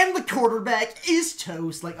 And the quarterback is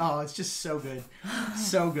toast. Like, oh, it's just so good,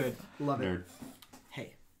 so good. Love it. Nerd.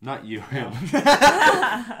 Hey. Not you, him.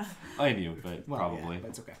 I knew, but Well, probably. yeah, but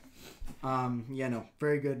it's okay. Yeah, no,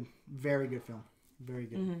 very good film. Very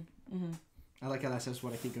good. I like how that says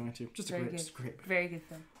what I keep going to. Just a Very great, good. just great. Very good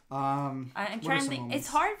film. What I'm are trying to some think. moments? It's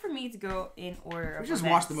hard for me to go in order. We of just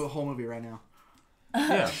events. watched the whole movie right now.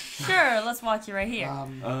 Yeah. Sure, let's watch it right here.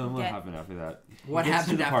 What Yeah. happened after that? What He gets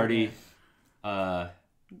happened to the after party?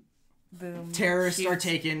 Boom. Terrorists are Shoots.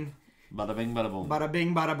 taken. Bada bing, bada boom. Bada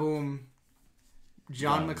bing, bada boom.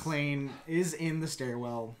 John Guns. McClane is in the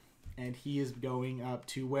stairwell, and he is going up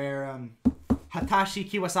to where Hatashi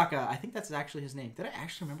Kiwasaka. I think that's actually his name. Did I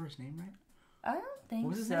actually remember his name right? I don't What think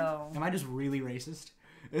was his so. name? Am I just really racist?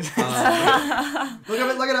 Uh, Look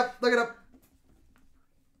it up. Look it up.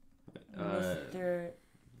 Mr.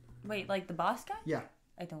 Wait, like the boss guy? Yeah.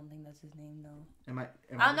 I don't think that's his name though. Am I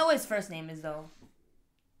I don't know what his first name is though.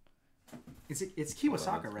 It's hold on,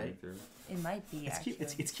 Kiwasaka, it's right? going through. It might be It's actually.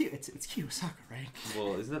 it's Kiwasaka, right?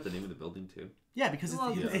 Well, isn't that the name of the building too? Yeah, because Well,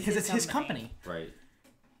 it's, yeah. because it's his company. Right.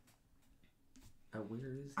 Where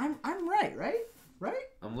is? I'm right?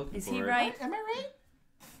 I'm looking Is for he it. right? Am I right?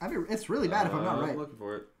 I mean, it's really bad if I'm not right. I'm looking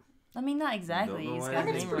for it. I mean, not exactly. know He's why got I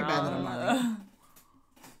mean, his it's name pretty bad that I'm wrong.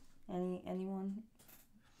 not Anyone?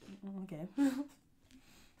 Okay. Am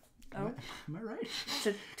Oh, I right?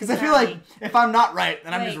 To- Because I feel like Takagi. if I'm not right,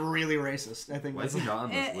 then I'm just Wait. really racist. I think Why is that's he not on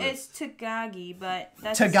this It's list? Takagi, but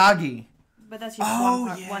that's Tagagi. but that's just Oh,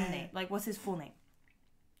 one yeah. name. Like, what's his full name?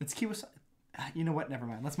 It's Kiwasaka. You know what? Never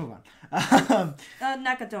mind. Let's move on.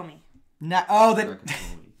 Nakatomi.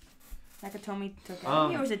 Nakatomi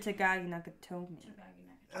Takagi, or is it Takagi Nakatomi?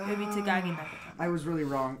 Maybe Takagi Nakatomi. I was really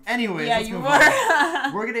wrong. Anyways, Yeah, let's you move were.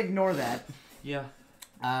 on. We're gonna ignore that. Yeah.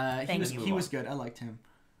 Thank you. He was good. I liked him.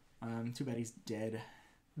 Too bad he's dead.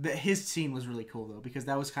 His scene was really cool though because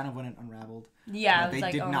that was kind of when it unraveled. Yeah, But it was they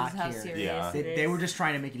like, did oh, not this is how care. serious Yeah. it They is. were just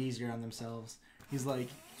trying to make it easier on themselves. He's like,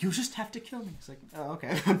 you just have to kill me. It's like, oh,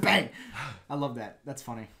 okay. Bang. I love that. That's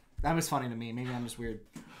funny. That was funny to me. Maybe I'm just weird.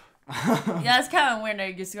 Yeah, it's kind of weird.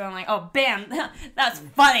 They're just going like, "Oh, bam, that's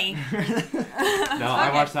funny." No,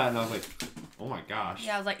 I watched that and I was like, oh my gosh.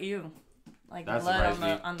 Yeah, I was like, "Ew," like That blood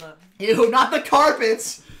surprised on the Ew, not the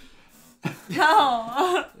carpets.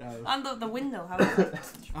 no No. on the window. How is it?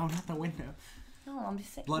 Oh, not the window. No, I'm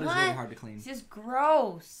just saying. Blood what? is really hard to clean. It's just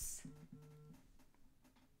gross.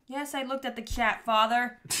 Yes, I looked at the chat,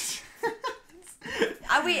 Father.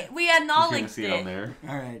 We You can acknowledged see it on there.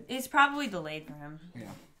 All right. It's probably delayed for him.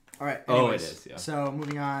 All right. Oh, it anyways, is, yeah. So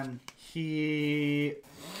moving on, this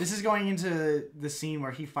is going into the scene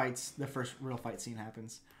where he fights. The first real fight scene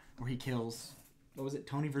happens, where he kills. What was it?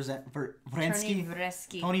 Tony Vrensky. Tony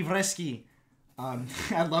Vresky. Tony Vresky.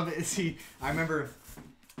 I love it. See, I remember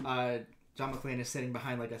John McClane is sitting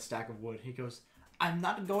behind like a stack of wood. He goes, "I'm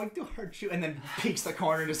not going to hurt you," and then peeks the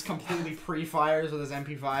corner and just completely pre-fires with his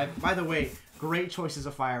MP5. By the way, great choices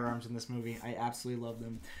of firearms in this movie. I absolutely love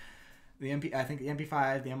them. I think the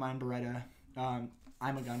MP5, the M9 Beretta.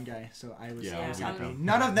 I'm a gun guy, so I was Yeah, always yeah. happy.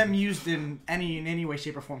 None of them used in any way,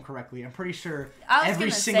 shape, or form correctly. I'm pretty sure I was every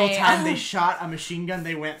gonna single say, time they shot a machine gun,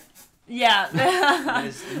 they went. That Yeah.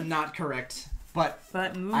 is not correct. But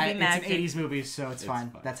But movie it's an magic. 80s movie, so it's fine.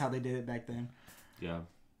 fine. That's how they did it back then. Yeah.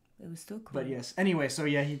 It was still cool. But yes. Anyway, so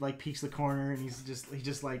yeah, he like peeks the corner and he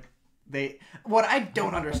just like what I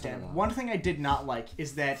don't understand. One thing I did not like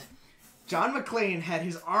is that John McClane had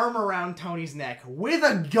his arm around Tony's neck with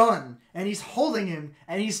a gun and he's holding him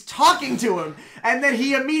and he's talking to him and then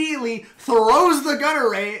he immediately throws the gun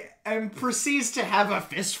away and proceeds to have a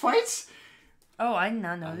fist fight. Oh, I did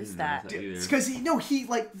not I notice didn't that. notice either. It's because he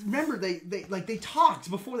remember they talked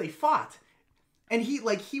before they fought, and he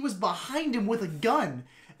was behind him with a gun,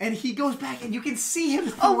 and he goes back and you can see him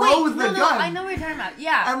throw Oh wait, the no, gun. I know what you're talking about.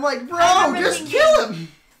 Yeah, I'm like, bro, I remember just thinking- kill him.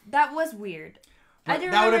 that was weird. I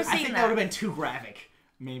didn't That remember would've- I seeing think that. that would have been too graphic.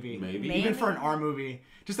 Maybe. Even for an R movie,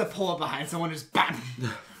 just to pull up behind someone, just bam.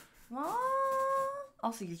 Well,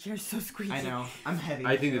 also, your chair's so squeaky. I know. I'm heavy.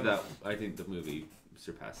 I think so- I think the movie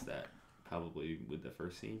surpassed that probably with the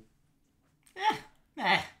first scene.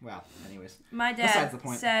 Well, anyways. My Besides dad the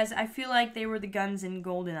point. says, I feel like they were the guns in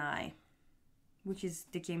GoldenEye, which is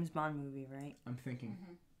the James Bond movie, right? I'm thinking.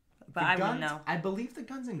 But The I guns, wouldn't know. I believe the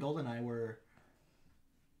guns in GoldenEye were.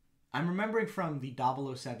 I'm remembering from the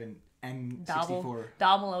 007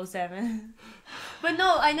 N64. 007. But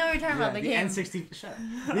no, I know what you're talking about. The the game. N60. Shut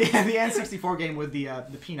up. The N64 game with the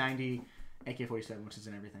P90, AK-47, which is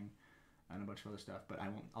in everything, and a bunch of other stuff. But I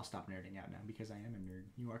won't. I'll stop nerding out now because I am a nerd.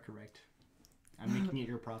 You are correct. I'm making it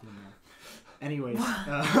your problem now. Anyways,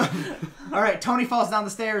 all right. Tony falls down the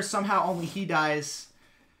stairs. Somehow, only he dies.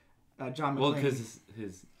 John McClane. Well, because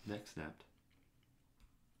his neck snapped.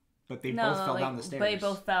 But they both fell down the stairs. They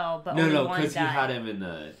both fell, but No, only no, one because he died. had him in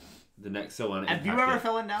the neck. So on. Have you ever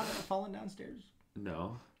fallen downstairs?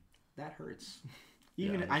 No. That hurts.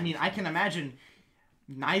 Even Yeah, I mean, I can imagine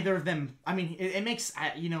neither of them. I mean, it makes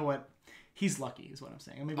you know what? He's lucky, is what I'm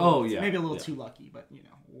saying. Maybe maybe a little too lucky, but you know,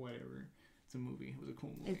 whatever. It's a movie. It was a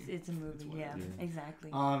cool movie. It's a movie, yeah, exactly.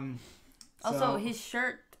 So, Also, his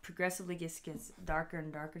shirt progressively gets darker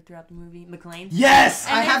and darker throughout the movie. McClane. Yes,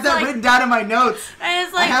 And I have it's that like- written down in my notes. And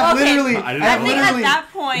it's like, I have okay, literally, I didn't I have know think that. literally at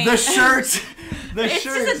that point, the shirt. The it's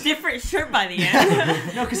shirt. just a different shirt by the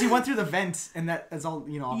end. No, because he went through the vent, and that's all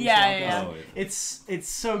you know. Obviously Yeah, all it yeah, does. yeah. It's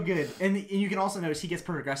so good, and you can also notice he gets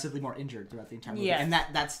progressively more injured throughout the entire movie, Yes. and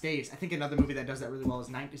that stays. I think another movie that does that really well is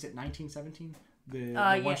 1917, the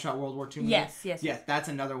yeah. one-shot World War II movie. Yes. Yeah, that's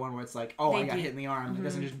another one where it's like, oh, I They got do. hit in the arm. It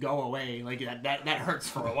doesn't just go away. Like that hurts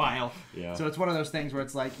for a while. Yeah. So it's one of those things where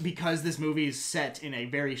it's like, because this movie is set in a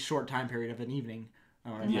very short time period of an evening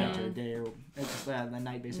or a night or a day or it's just the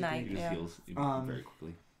night basically. Night. He just Yeah. heals very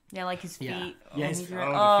quickly. Yeah, like his feet. Yeah. Oh, Yeah. he's His, right-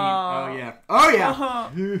 the feet. Oh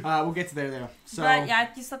yeah. We'll get to there though. So. But yeah,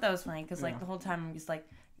 I just thought that was funny because like the whole time I'm just like,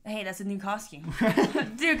 hey, that's a new costume.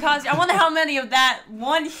 Dude, costume. I wonder how many of that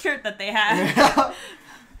one shirt that they have.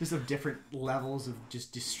 Just of different levels of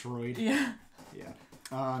just destroyed. Yeah. Yeah.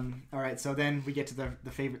 All right. So then we get to the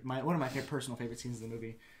favorite, one of my personal favorite scenes of the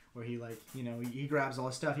movie, where he he grabs all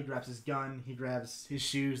his stuff. He grabs his gun. He grabs his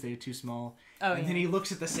shoes. They're too small. Oh, and yeah. then he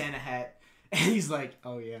looks at the Santa hat, and he's like,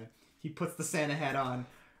 "Oh yeah." He puts the Santa hat on,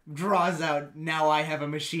 draws out. Now I have a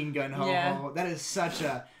machine gun. Ho Yeah. ho. That is such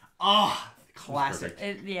a classic.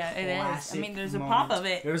 perfect. It is. I Classic mean, there's a moment. pop of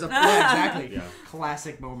it. There's exactly. Yeah.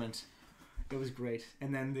 Classic moment. It was great.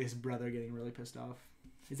 And then his brother getting really pissed off.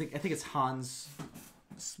 I think it's Hans.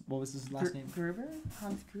 What was his last name? Gruber?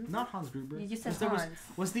 Hans Gruber? Not Hans Gruber. You just said There Hans.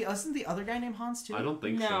 wasn't the other guy named Hans too? I don't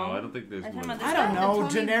think so. No. I don't think there's I'm one. talking about I this don't guy, know. the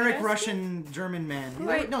Tony Generic Braxton? Russian German man.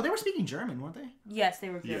 Right. No, they were speaking German, weren't they? Yes, they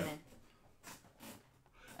were Yeah. German.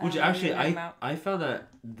 Which I don't know actually, what you're talking about. I found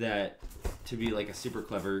that to be like a super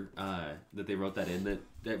clever that they wrote that in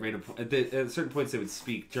that random at certain points they would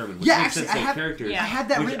speak German, which Yeah, makes actually, sense to I the had- characters. Yeah. I had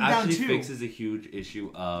that which written down actually too. fixes a huge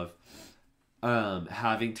issue of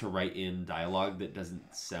having to write in dialogue that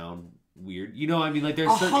doesn't sound weird. You know, I mean, like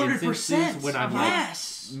there's certain 100%. instances when I'm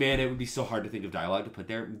Yes. like, man, it would be so hard to think of dialogue to put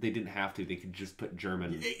there. They didn't have to. They could just put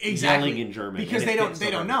German, Exactly. yelling in German, Because and they it don't fits they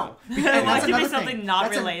so don't hard know. to And Why that's could be another something thing. not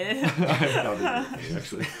That's a- related? do. That would be funny,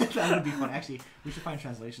 actually. That would be fun. Actually, we should find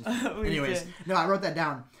translations. We Anyways, should. no, I wrote that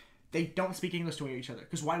down. They don't speak English to each other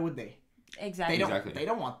because why would they? Exactly. They don't. Exactly. They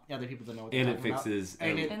don't want other people to know what And they're it talking about. fixes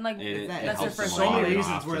And, like, it that's helps their them first a so lot. many They don't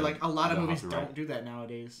reasons have where to- like a lot of they don't movies have to write. don't do that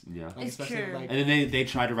nowadays. Yeah. Like, It's especially, true. Like, And then they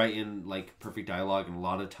try to write in like perfect dialogue, and a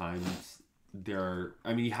lot of times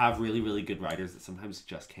you have really, really good writers that sometimes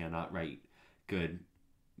just cannot write good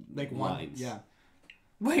like lines. Yeah.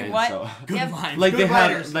 Wait, And what? so- Good Yep. lines. Like good they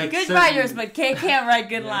writers. have like Good certain- writers, but can't write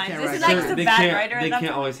good Yeah, lines. can't This write is like good just a lines. they bad can't, writer. They at that can't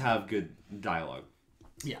point. always have good dialogue.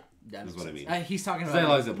 Yeah. That Is makes what I sense. mean. He's talking Because about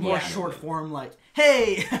dialogue's like, a more portion of short it. form, like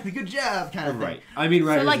 "Hey, good job" kind of thing. Right. I mean,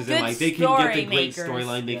 writers like, is in good like they can get the story great makers.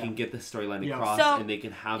 storyline, they Yeah. can get the storyline Yeah. across, So- and they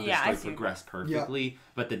can have the yeah, I story see. progress perfectly.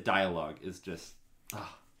 But the dialogue is just so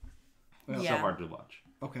Yeah. hard to watch.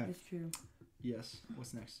 Okay. It's true. Yes.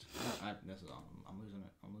 What's next? This is I'm losing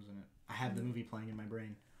it. I have the movie playing in my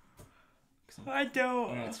brain. I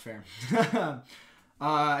don't. Yeah, it's fair.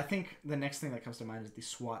 I think the next thing that comes to mind is the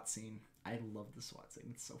SWAT scene. I love the SWAT scene.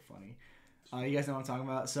 It's so funny. You guys know what I'm talking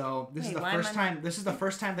about. So this is Wait, the why first am I- time. This is the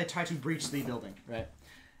first time they try to breach the building, right?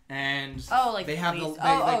 And Oh, like they have police. they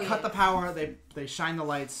Oh, cut yeah. the power. They shine the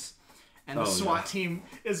lights, and the Oh, SWAT yeah. team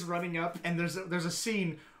is running up. And there's a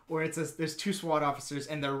scene where there's two SWAT officers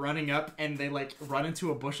and they're running up and they like run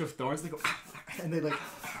into a bush of thorns. They go and they like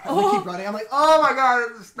and they keep running. I'm like, oh my god,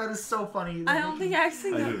 that is so funny. I don't think I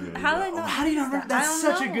actually I know. didn't know How that. did I know? How do you not remember? That's I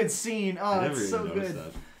don't such a know. good scene. Oh, I it's never so even noticed good.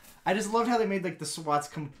 that. I just loved how they made like the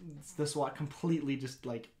SWAT completely just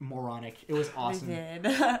like moronic. It was awesome. They did.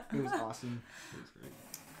 It was awesome. It was great.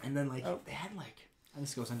 And then like Oh. they had like, and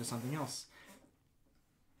this goes into something else.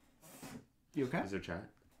 You okay? Is there chat?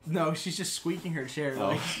 No, she's just squeaking her chair.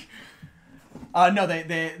 Oh. No,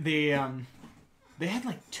 they had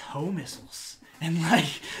like tow missiles and like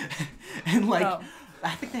Oh. I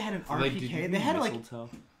think they had an Like, did you RPK. They mean had like mistletoe?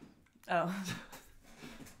 Oh.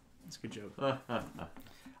 that's a good joke.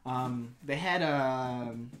 They had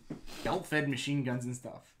belt-fed machine guns and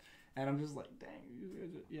stuff, and I'm just like,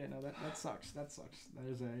 dang, yeah, no, that sucks. That sucks. That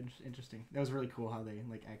is interesting. That was really cool how they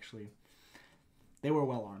like actually. They were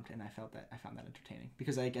well armed, and I found that entertaining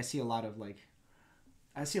because I see a lot of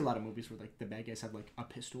movies where like the bad guys have like a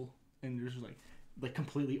pistol and there's like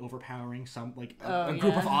completely overpowering some like a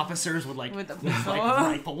group of officers with like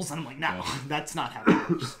rifles, and I'm like, no, that's not how it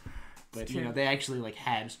works. But you know, they actually like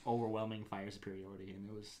had overwhelming fire superiority, and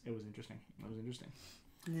it was interesting.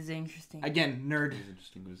 It is interesting. Again, nerd, It was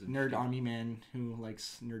interesting. It was nerd interesting. army man who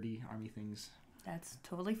likes nerdy army things. That's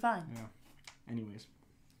totally fine. Yeah. Anyways,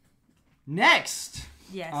 next.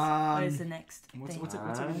 Yes. Um, what is the next what's thing? it- I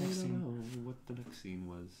what's the next don't scene? know what the next scene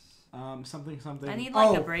was. Something. I need,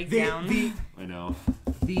 like, a Oh, breakdown. I know.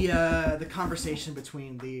 The conversation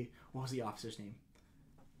between what was the officer's name?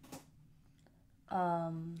 I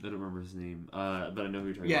don't remember his name. But I know who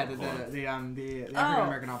you're talking Yeah, about. Hold on. the African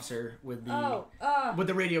American officer with the Oh. with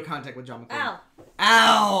the radio contact with John McClane.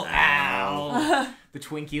 Ow. Ow. The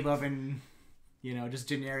Twinkie loving, just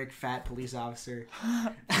generic fat police officer.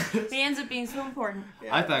 He ends up being so important.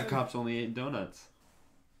 Yeah, I thought cops only ate donuts.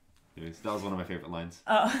 Anyways, that was one of my favorite lines.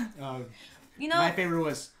 my favorite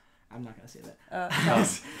was. I'm not gonna say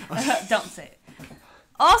that. Don't say it.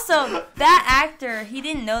 Also, that actor, he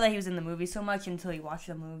didn't know that he was in the movie so much until he watched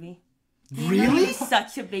the movie. He didn't know Really? He was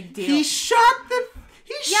such a big deal. He shot the.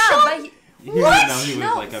 He yeah, shot. but He didn't know he was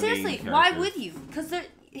no, like a seriously, main why character. would you? Because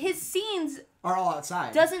his scenes Are all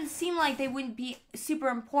outside. doesn't seem like they wouldn't be super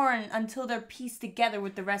important until they're pieced together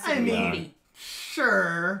with the rest of the mean, movie.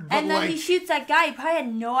 Sure, but And then like, he shoots that guy. He probably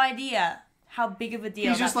had no idea how big of a deal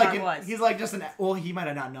he's just that like part was. he's like just an. Well, he might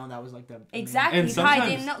have not known that was like the. Exactly. And He probably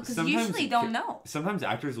sometimes- didn't know. Because sometimes usually you don't know. Sometimes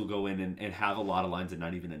actors will go in and have a lot of lines and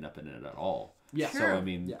not even end up in it at all. Yeah. Sure. So, I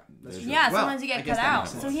mean... Yeah, that's there's true. a- Yeah, Well, sometimes you I get guess cut that out. makes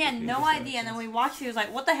sense. So he had Okay, no that makes idea, and then sense. we watched it. He was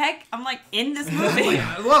like, "What the heck?" I'm like, "In this movie."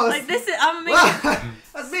 Whoa, Like this is I'm amazing.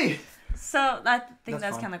 that's me. So I think That's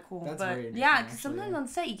that's fun. kind of cool. That's but very yeah, interesting, because actually, sometimes yeah. on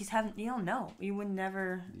set you don't know. You would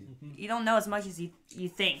never. You don't know as much as you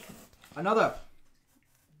think. Another.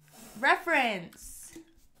 Reference.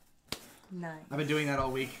 Nice. I've been doing that all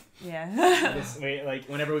week. Yeah. Like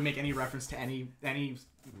whenever we make any reference to any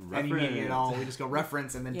media at all, we just go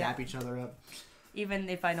reference and then Yeah. dap each other up. Even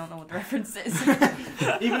if I don't know what the reference is.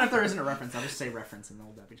 Even if there isn't a reference, I'll just say reference and then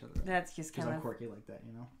we'll dap each other up. That's just Because kind I'm of. quirky like that,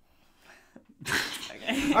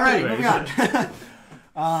 Okay. All right, Anyways. moving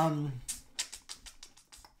on.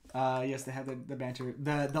 Yes, they have the banter.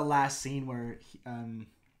 The last scene where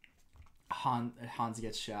Hans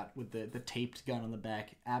gets shot with the taped gun on the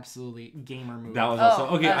back. Absolutely gamer move. That was Oh,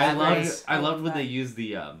 also... Okay, that was- I loved when that. they used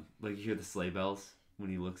the... like, you hear the sleigh bells when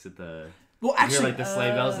he looks at the... Well, You hear, actually, like, the sleigh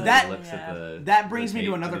bells and that- then he looks at the... that brings the me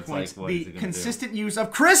to tape, another and it's point: like, what is the he gonna do? consistent use of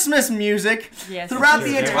Christmas music Yes, throughout it's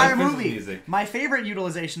the true. entire Christmas movie. music. My favorite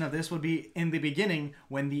utilization of this would be in the beginning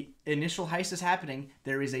when the initial heist is happening.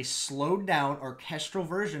 There is a slowed down orchestral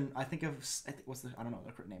version. I don't know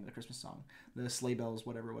the name of the Christmas song, the sleigh bells,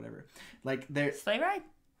 whatever. Like there, Sleigh ride.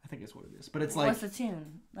 I think it's what it is. But it's like What's the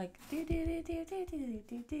tune? Like.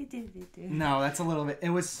 no, that's a little bit. It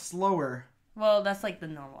was slower. Well, that's like the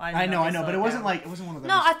normal. I know, they but slow it wasn't down. like it wasn't one of those.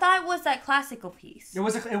 No, I thought it was that classical piece. it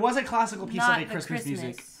was a classical piece not of a the Christmas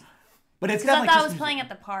music, Christmas. but it's Because got I like thought it was Christmas playing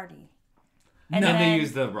music. at the party. And And then they then-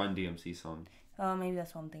 use the Run DMC song Oh, maybe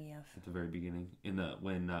that's what I'm thinking of. at the very beginning.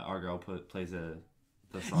 When Argyle plays the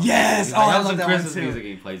song. Yes! He's Oh, I "Have love some that one Christmas too. music,"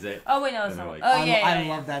 and he plays it. Oh wait, no, it's And they're not. like- Oh yeah, I yeah.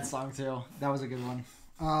 love that song too. That was a good one.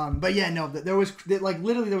 But yeah, no, there was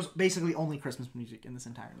literally there was basically only Christmas music in this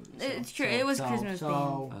entire movie. So, It's true. It was Christmas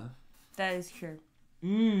So, That is true.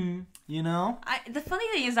 you know. The funny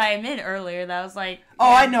thing is, I admitted earlier that I was like.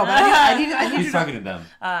 Oh, I know, but I need He's you talking to, to them.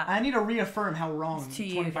 I need to reaffirm how wrong It's to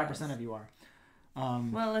you 25% guys. of you are.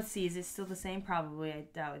 Well, let's see. Is it still the same? Probably. I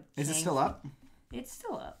doubt it. Is it changed. still up? It's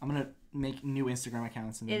still up. I'm gonna make new Instagram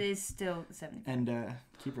accounts and It is still 70.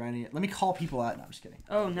 keep writing it. Let me call people out. No, I'm just kidding.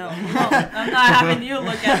 Oh no, I'm not having you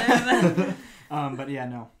look at it. But yeah,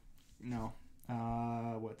 no.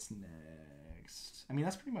 What's next? I mean,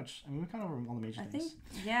 that's pretty much. I mean, we kind of over all the major I things.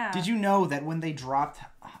 think, yeah. Did you know that when they dropped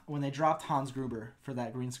Hans Gruber for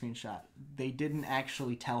that green screen shot, they didn't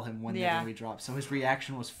actually tell him when they were Yeah. going to be dropped, so his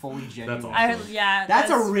reaction was fully genuine. awesome. That's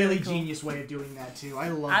a really really cool. genius way of doing that too. I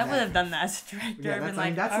love I that. would have done that as a director. Yeah, I've been that's- I mean,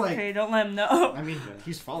 like, that's like- okay, don't let him know. I mean,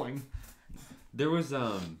 he's falling. There was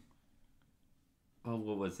Oh,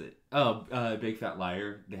 what was it? Oh, Big Fat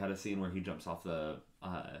Liar. They had a scene where he jumps off the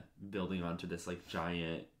building onto this like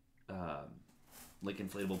giant, like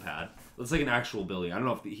inflatable pad. It's like an actual building. I don't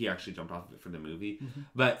know if he actually jumped off of it for the movie,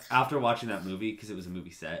 but after watching that movie, because it was a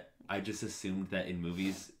movie set, I just assumed that in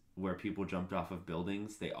movies where people jumped off of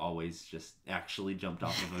buildings, they always just actually jumped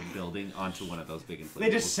off of a building onto one of those big inflatables. They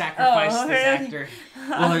just sacrificed this actor.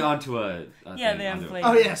 Well, like onto a Yeah, thing, they onto inflate.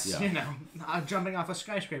 Oh yes, Yeah. you know, jumping off a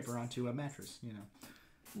skyscraper onto a mattress. You know.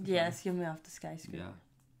 Yes, get me off the skyscraper. Yeah.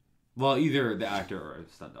 Well, either the actor or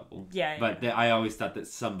a stunt double. Yeah. But I always thought that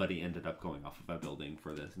somebody ended up going off of a building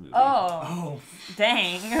for this movie. Oh, Oh,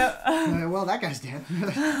 dang. well, that guy's dead.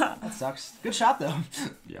 That sucks. Good shot though.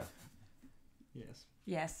 Yeah. Yes.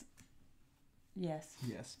 Yes. Yes.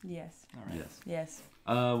 Yes. Yes. All right. Yes. Yes.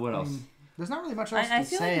 What else? There's not really much else I to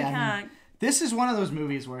feel say. like we I mean, kind of. this is one of those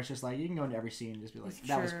movies where it's just like you can go into every scene and just be like, It's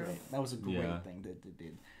 "That was true. great. That was a great Yeah. thing that they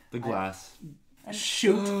did." The glass.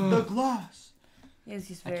 Shoot the glass. It was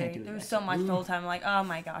just I can't very. do There that was so much the whole time. Like, oh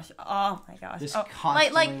my gosh. Oh my gosh. Just oh.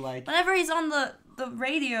 constantly like Whenever he's on the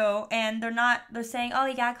radio and they're saying, oh,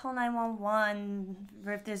 you gotta call 911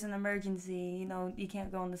 if there's an emergency. You know, you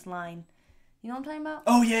can't go on this line. You know what I'm talking about?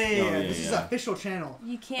 Oh yeah. Oh, yeah, This is yeah. an official channel.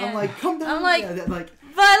 You can't. I'm like, come down. I'm like- yeah, that, like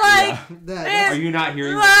but like, that, Are you not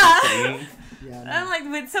hearing what I'm saying? yeah. I'm like,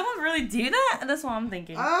 would someone really do that? That's what I'm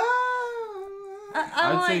thinking. I'm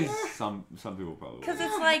I would like, say some people probably. because would.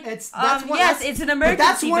 it's like, that's one- yes, that's- it's an but emergency,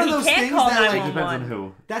 that's one but of he those can't things call that, like, It depends on 911.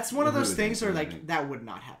 who. That's one of Who those it things is, where I like think. that would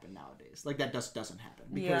not happen nowadays. Like that just doesn't happen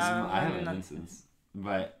because Yeah. I have I'm an not- instance,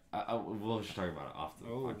 but we'll just talk about it off the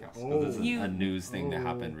Oh, podcast. 'Cause oh. this is You- a news thing that Oh.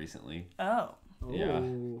 happened recently. Oh, Yeah.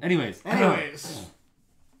 Oh. Anyways.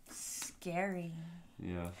 scary.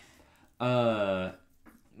 Yeah.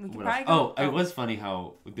 We could What probably else? go. It was funny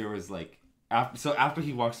how there was like after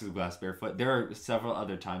he walks through the glass barefoot, there are several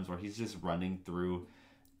other times where he's just running through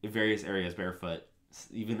various areas barefoot,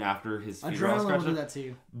 even after his feet are all Adrenaline will scratched do up. that to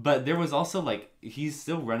you. But there was also like he's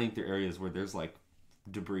still running through areas where there's like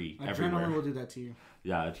debris everywhere. Adrenaline will do that to you.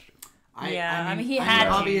 Yeah, it's true. I mean, he had to.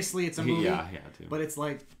 obviously it's a movie, Yeah, he had to. but it's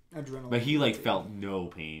like adrenaline. But he like felt no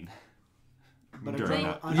pain But during adrenaline-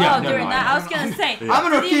 that. Oh, Yeah, during no, that, I was know. gonna say. Yeah. I'm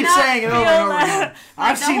gonna Did you keep not saying it over feel and over that? again. Like,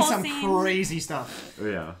 I've the seen whole some scene? crazy stuff.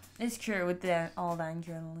 Yeah. It's true with all that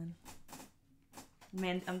adrenaline.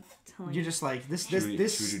 Man, I'm telling You're you. just like this. Should we do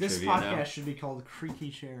trivia podcast now? should be called Creaky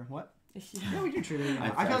Chair. What? It's Yeah, we do trivia. Now.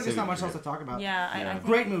 I'd I feel like say there's not we much do. else to talk about. Yeah, I Yeah. think.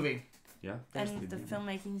 Great movie. Yeah. And the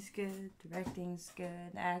filmmaking's good, directing's good,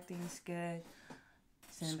 acting's good,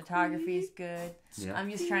 cinematography's good. Yeah.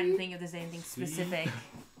 I'm just trying to think if there's anything specific.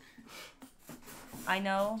 I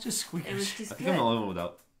know Just squeak. it was just I think I'm the good. only one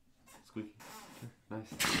without squeaky.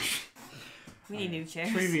 Nice. We need new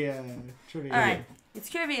chairs. Trivia. All right, it's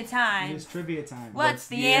trivia time. It's trivia time. What's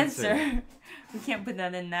the answer? answer? We can't put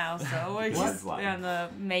that in now, so we're What? just gonna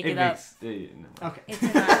make it, It up. makes. No. Okay.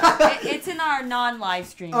 It's in our non-live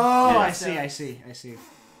stream. Oh, Yeah. I So- see.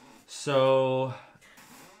 So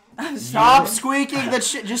I'm Stop sorry. squeaking that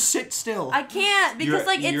shit. Just sit still. I can't because You're-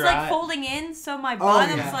 like it's you're like at- folding in, so my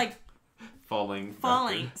bottom's yeah. like falling.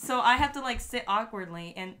 falling. backward. So I have to like sit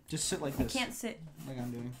awkwardly, and Just sit like I this. can't sit. Like I'm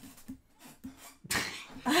doing.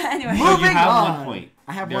 Anyway, So you Moving have on. 1 point.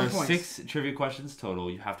 I have there 1 are point. 6 trivia questions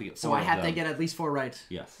total. You have to get 4 So I of have to them. get at least 4 right.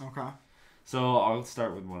 Yes. Okay. So I'll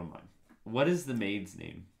start with one of mine. What is the maid's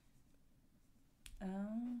name?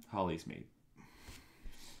 Holly's maid.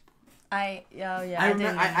 I I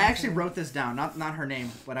didn't actually wrote this down. Not her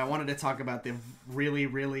name, but I wanted to talk about the really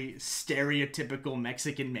stereotypical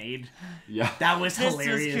Mexican maid. Yeah. That was This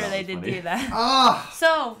hilarious. was true. They was did funny. do that. Oh.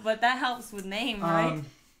 So, but that helps with name, right?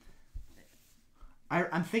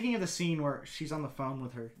 I'm thinking of the scene where she's on the phone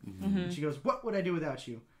with her. And she goes, "What would I do without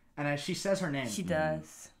you?" And as she says her name, She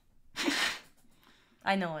does.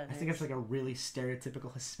 I know it. I think it's like a really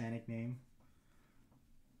stereotypical Hispanic name.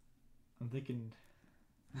 I'm thinking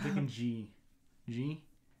G. G?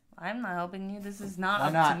 I'm not helping you. This is not Why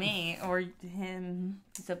up not? to me or him.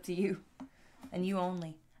 It's up to you, and you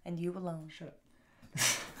only, and you alone. Shut up.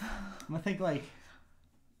 I'm gonna think like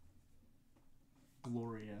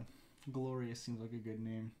Gloria. Gloria seems like a good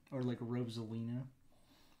name. Or like Rosalina.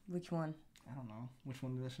 Which one? I don't know. Which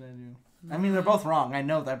one should I do? I mean, they're both wrong. I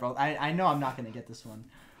know they're both. I know I'm not gonna get this one.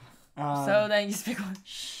 So then you just pick one.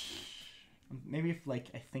 Maybe if like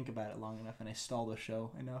I think about it long enough and I stall the show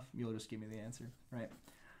enough, you'll just give me the answer, right?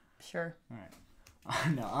 Sure. All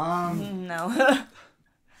right. No. No.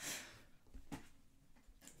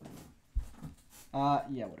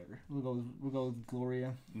 Yeah, whatever. We'll go with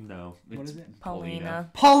Gloria. No. What it's is it? Paulina.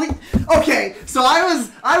 Okay, so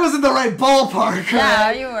I was in the right ballpark. Yeah,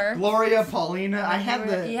 right? you were. Gloria, Paulina. I had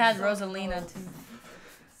the. You had Rosalina too.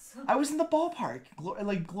 I was in the ballpark.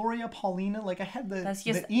 Like Gloria Paulina. Like I had the That's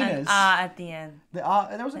just the Inas. an at the end. There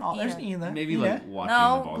was an there's an Ina. Maybe Ina. like watching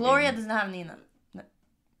the No, ball Gloria game. does not have an Ina. No.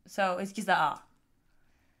 So it's just the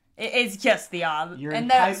It's just the You're and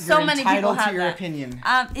there so you're many people entitled have to your that. opinion.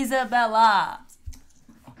 Isabella.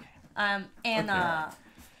 Okay. Anna.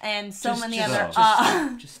 And so Just- many just-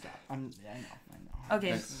 other. Just stop. I know.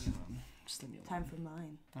 Okay. Next. Just leave me alone. Time for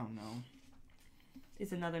mine. Oh no.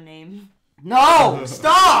 It's another name. No!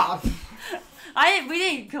 Stop! We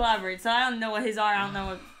didn't collaborate, so I don't know what his are. I don't know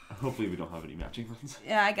what. Hopefully we don't have any matching ones.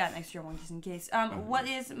 Yeah, I got an extra one just in case. What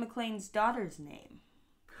is McClane's daughter's name?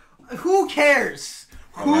 Who cares?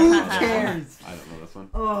 Oh, Who I don't know. cares? I don't know this one.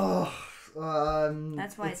 Oh,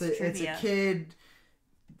 That's why it's It's trivia. a kid.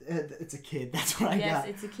 It's a kid. That's what I Yes, got.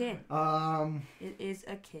 it's a kid. It It is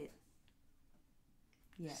a kid.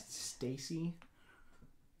 Yes. Stacy.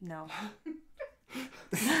 No.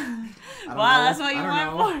 I don't Wow, know. that's what you I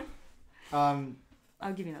don't went for. know.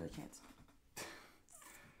 I'll give you another chance.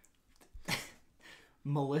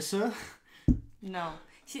 Melissa. No.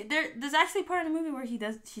 There's actually part of the movie where he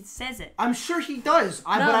says it. I'm sure he does.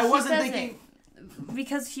 But I she wasn't says thinking.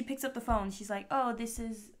 Because she picks up the phone. She's like, "Oh, this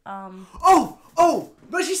is Oh!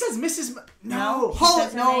 But she says Mrs. No, she Holly.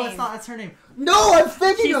 says her No, name. that's her name. No, I'm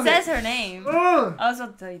thinking She of says it. her name. Ugh. I was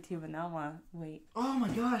about to tell you too, but now I wanna wait. Oh my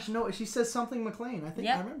gosh, no! She says something McLean. I think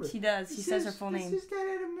Yep, I remember. she does. She says her full this name. is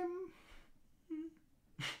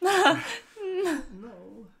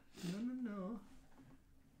No.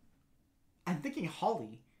 I'm thinking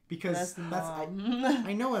Holly because That's the I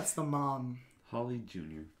mom. know that's the mom. Holly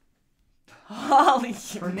Jr. Holly.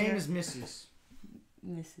 Her name is Mrs.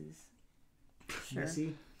 Mrs. Sure.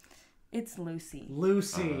 Missy. It's Lucy.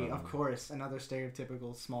 Lucy, of course, another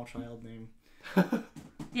stereotypical small child name.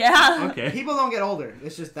 Yeah. Okay. People don't get older.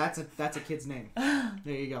 It's just that's a kid's name.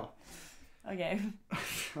 There you go. Okay.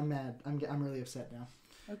 I'm mad. I'm really upset now.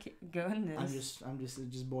 Okay. Go in this. I'm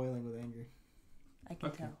just boiling with anger. I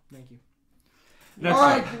can tell. Thank you. Next All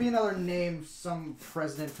right, one. give me another name. Some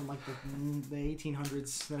president from like the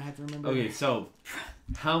 1800s that I have to remember. Okay, so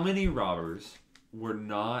how many robbers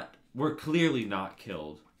were clearly not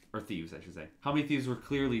killed, or thieves, I should say? How many thieves were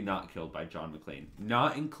clearly not killed by John McClane?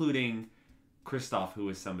 Not including Christoph, who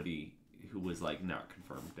was somebody who was like not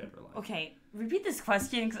confirmed dead or alive. Okay. Repeat this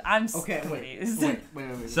question because I'm confused.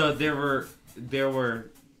 Wait. So there were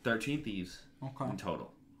 13 thieves Okay. in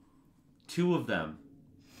total. 2 of them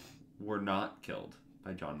were not killed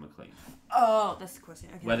by John McClane. Oh, that's the question.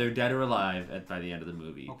 Okay. Whether dead or alive by the end of the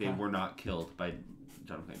movie, Okay. they were not killed by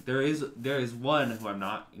John McClane. There is one who I'm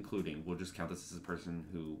not including. We'll just count this as a person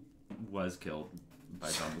who was killed by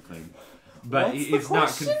John McClane. But What's the it's not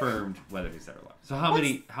question? confirmed whether he's dead or alive. So how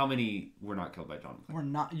many were not killed by John McClane? We're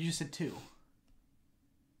not. You just said 2.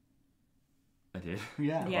 I did.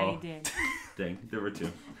 Yeah. Yeah, Oh. you did. Dang, there were 2.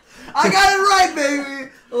 I got it right,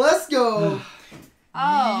 baby. Let's go.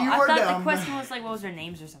 Oh, You I were thought dumb. the question was like, what was their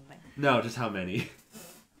names or something? No, just how many.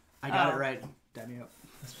 I got Oh. it right. Dab me up.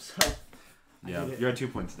 That's what's up. Yeah, did it. you're at 2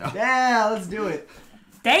 points now. Yeah, let's do it.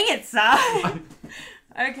 Dang it, son.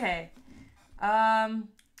 Okay.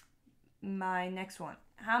 My next one.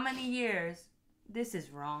 How many years? This is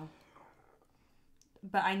wrong.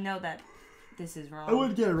 But I know that this is wrong. I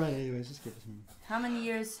wouldn't get it right anyways. Just give it to me. How many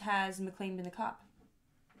years has McClane been a cop?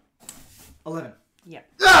 11. Yep.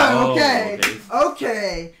 Oh, okay. okay.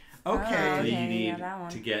 Okay. So Okay, you yeah, need that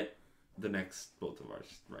one. to get the next both of ours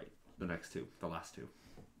right. The next 2, the last 2,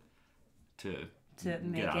 to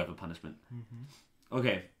make get out it. of a punishment.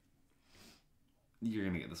 Okay, you're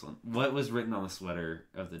gonna get this one. What was written on the sweater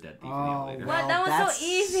of the dead thief in the Oh, elevator? What? That one's so that's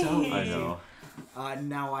easy. I know.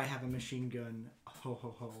 Now I have a machine gun. Ho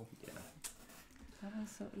ho ho. That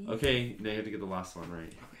one's so easy. Okay, now you have to get the last one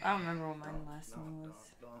right. I don't remember what my last one was.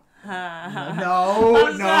 No,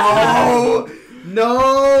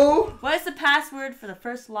 no. What is the password for the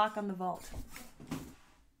first lock on the vault?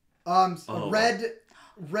 Oh.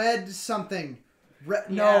 Red something. Yeah.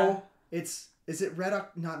 No, is it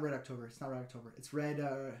not Red October? It's not Red October. It's Red.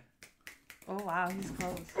 Oh wow, he's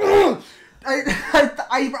close.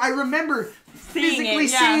 I remember physically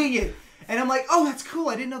yeah. seeing it, and I'm like, oh, that's cool.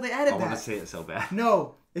 I didn't know they added I want to that. say it so bad.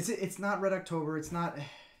 No, it's not Red October. It's not.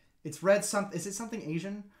 It's Red something. Is it something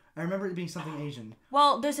Asian? I remember it being something Asian.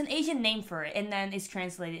 Well, there's an Asian name for it, and then it's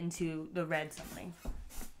translated into the red something.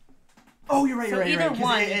 Oh, you're right. So You're right. either You're right. 'cause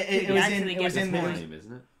one, it you was actually in. It get was the in Full point. the. name,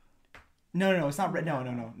 isn't it? No, it's not Red.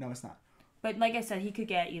 No, it's not. But like I said, he could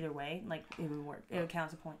get either way. Like it would work. It would count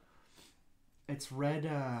as a point. It's Red.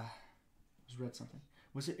 It was Red something.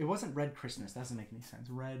 Was it? It wasn't Red Christmas. That doesn't make any sense.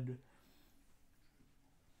 Red.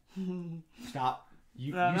 Stop.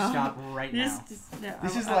 You No, no. stop right now. No,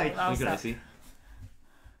 This is I'll like- Look at I stop. see.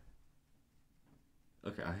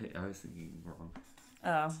 Okay, I was thinking wrong.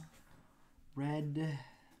 Oh. Red.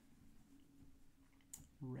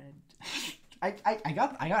 I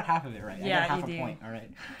got half of it right. Yeah, I got half you a do. point. All right.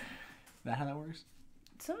 Is that how that works?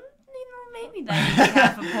 Maybe that would be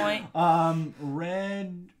half a point.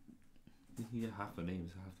 Red. You get half the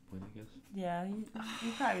names, half the point, I guess. Yeah,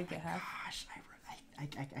 you probably get half. Gosh,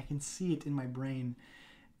 I can see it in my brain.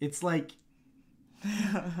 It's like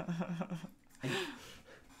I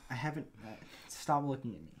haven't. Stop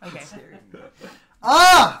looking at me. Okay.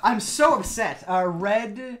 I'm so upset.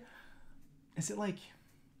 Red. Is it like?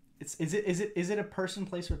 Is it a person,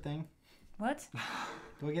 place, or thing? What?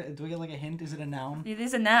 Do I get like a hint? Is it a noun? It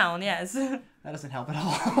is a noun, yes. That doesn't help at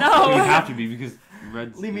all. No. It would have to be because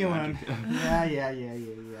red's Leave me alone. magic. Yeah. I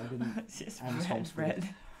didn't. It's just I was red.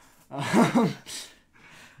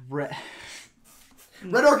 Red.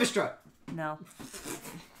 Red Orchestra. No.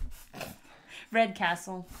 Red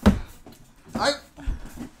Castle.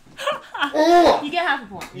 You get half a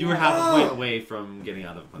point. You were half a point away from getting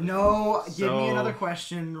out of it. No, give me So- another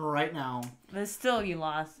question right now. But still, you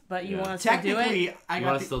lost. But you Yeah. want to still do it? Technically, I You got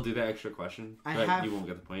want to the, still do that extra question? I But have- you won't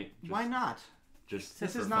get the point. Just, Why not? Just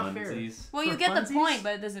This for is not fair. funsies. Well, For you get the funsies? point,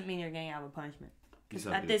 but it doesn't mean you're getting out of a punishment. You Because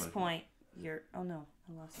still have at to do this the punishment. point, you're... Oh, no.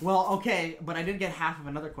 I lost. Well, okay, but I did get half of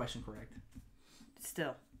another question correct.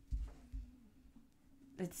 Still.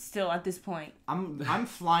 It's still at this point. I'm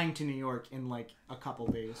flying to New York in like a couple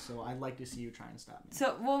days, so I'd like to see you try and stop me.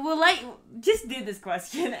 So, we'll let you... Just do this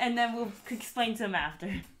question, and then we'll explain to him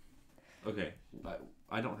after. Okay.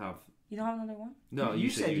 I don't have... You don't have another one? No,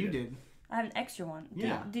 you said you did. I have an extra one.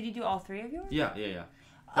 Yeah. Did you do all three of yours? Yeah. Oh, That's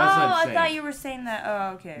what I'm I saying. thought you were saying that.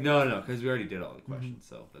 Oh, okay. No, because we already did all the questions,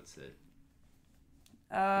 so that's it.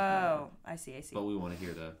 Oh, I see. But we want to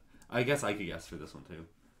hear the... I guess I could guess for this one, too.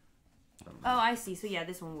 Oh, I see. So yeah,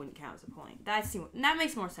 this one wouldn't count as a point. That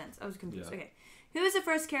makes more sense. I was confused. Yeah. Okay. Who is the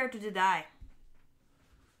first character to die?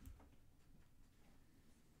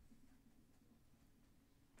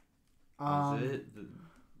 Is it?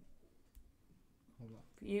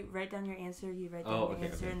 You write down your answer. You write down Oh, your okay,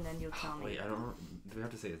 answer, okay. and then you'll tell me. Wait, I don't know. Do we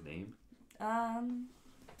have to say his name? I'm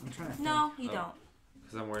trying to think. No, you Oh. don't.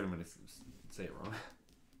 Because I'm worried I'm going to say it wrong.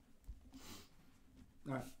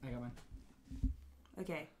 All right, I got mine.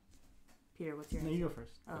 Okay. Peter, what's your No, answer? you go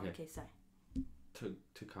first. Oh, Okay. okay, sorry.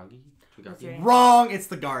 Takagi? What's your answer? Wrong. It's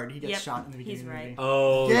the guard. He gets Yep, shot in the beginning he's of the right. movie.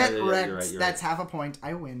 Oh, Get yeah, wrecked. You're right, you're That's half a point.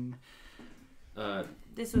 I win. right.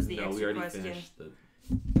 This was the No, we extra already question. finished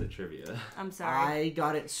the trivia. I'm sorry. I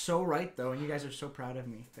got it so right though, and you guys are so proud of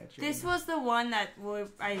me. This was the one that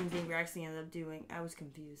I didn't think we actually ended up doing. I was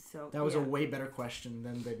confused. So That was yeah. a way better question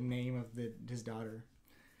than the name of his daughter.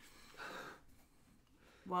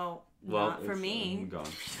 Well, Well, not for it's, me. gone.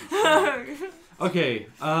 Okay,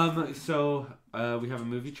 so we have a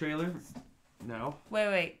movie trailer now.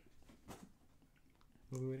 Wait.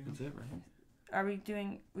 That's it, right? Are we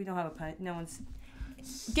doing? We don't have a pun. No one's.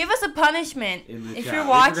 Give us a punishment In the if chat. you're We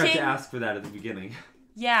watching. forgot to ask for that at the beginning.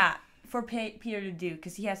 Yeah, for Peter to do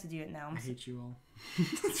because he has to do it now. I hate you all.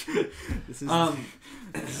 This is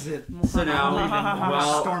this is it. So now,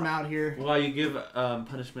 while, Storm out here. while you give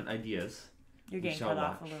punishment ideas, You're we getting shall cut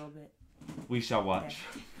off a watch. little bit. we shall watch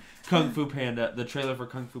Kung Fu Panda, the trailer for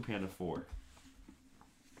Kung Fu Panda 4.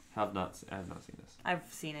 I have not seen this. I've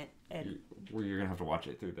seen it. You're gonna have to watch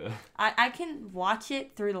it through the. I can watch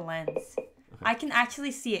it through the lens. I can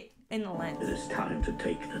actually see it in the It lens. is time to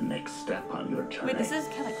take the next step on your journey. Wait, this is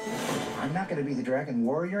kind of cool. I'm not going to be the Dragon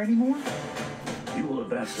Warrior anymore? You will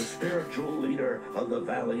advance the spiritual leader of the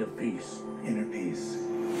Valley of Peace. Inner peace.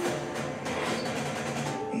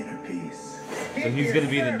 Inner peace. So he's gonna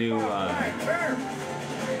be the new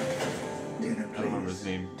Dinner, I don't remember his please.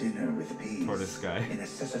 name. Dinner with peace. Tortoise guy. In a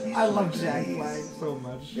sesame I love sauce, Jack please. Black so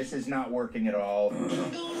much. This is not working at all.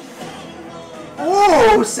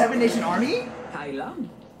 Oh, Seven Nation Army? Tai Lung.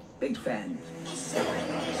 Big fan.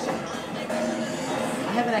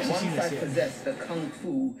 I haven't actually seen Once I this yet. possess the kung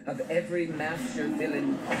fu of every master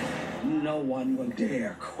villain, no one will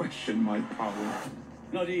Dare question my power.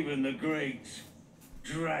 Not even the great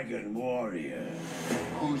Dragon Warrior.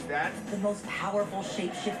 Who's that? The most powerful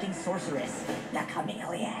shape-shifting sorceress, the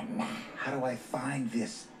chameleon. How do I find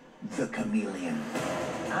this? The chameleon.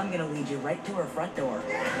 I'm gonna lead you right to her front door.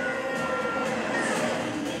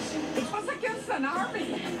 It was against an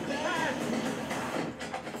army.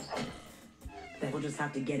 Then we'll just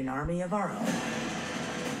have to get an army of our own.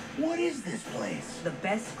 What is this place? The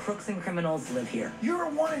best crooks and criminals live here. You're a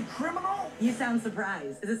wanted criminal? You sound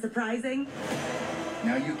surprised. Is it surprising?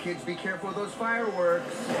 Now you kids be careful of those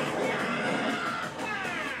fireworks.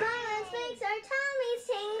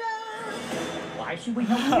 Why should we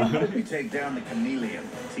help you? We take down the chameleon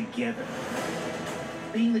together.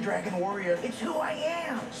 Being the dragon warrior, it's who I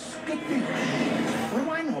am. Skippy. What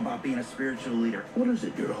do I know about being a spiritual leader? What is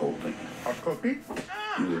it you're holding? A cookie?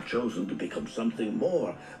 You were chosen to become something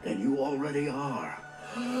more than you already are.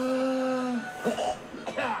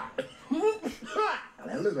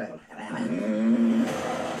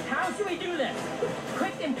 How should we do this?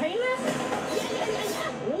 Quick and painless?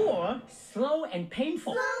 Or slow and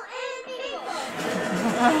painful?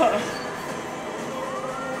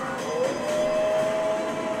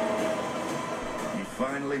 You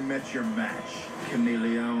finally met your match,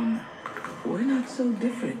 chameleon. We're not so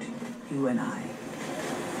different, you and I.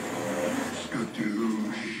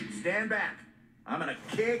 Skadoosh. Stand back. I'm gonna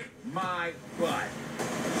kick my butt.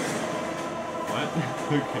 What?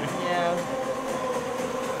 Okay. Yeah.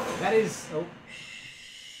 That is. Oh.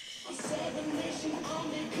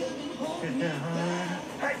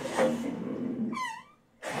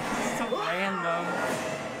 So random.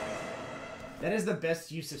 That is the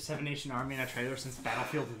best use of Seven Nation Army in a trailer since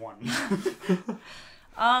Battlefield 1.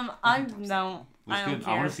 I don't Looks good. I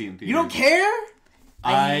care. want to see him. You don't care?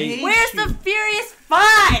 I Where's the Furious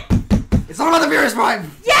 5? It's not about the Furious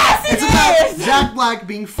 5! Yes, It's it about is! Jack Black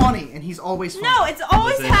being funny, and he's always funny. No, it's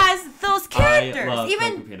always Listen, has those I characters. love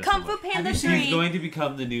Even Kung Fu so much. Panda Have you 3. seen- He's going to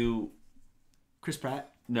become the new. Chris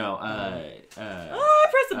Pratt. No, Oh, I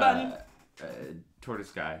pressed the button.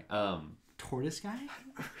 tortoise guy. Tortoise guy?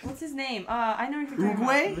 What's his name? I know you're talking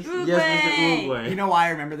Oogway? about. Oogway. Yes, Mr. Uruguay. You know why I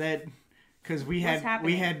remember that? Because we What's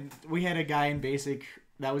happening? had a guy in basic,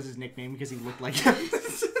 that was his nickname because he looked like him.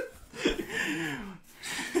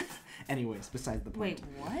 Anyways, besides the point.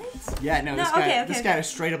 Wait, what? Yeah, no, No, this okay, guy okay.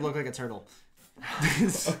 straight up looked like a turtle.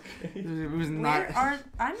 It was not. Where are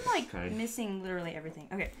I'm like Okay. missing literally everything.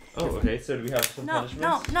 Okay. Oh, okay. So do we have some No,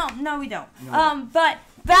 punishments? no, we don't. No. But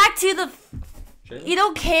back to the. Trailer? You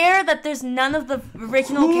don't care that there's none of the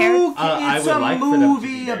original Who characters. I It's would a like for them to movie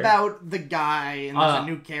be there. about the guy and there's a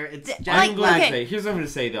new character. It's Jack I'm glad okay. to say. Here's what I'm going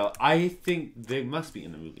to say though. I think they must be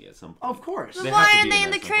in the movie at some point. Of course. Then They why have to aren't be they in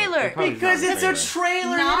there the at some point. trailer? They're probably Because not in it's the a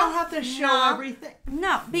trailer. No, You don't have to show no. everything.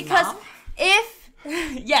 No, because Nah? if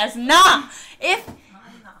yes, nah.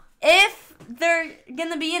 If they're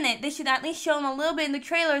gonna be in it, they should at least show them a little bit in the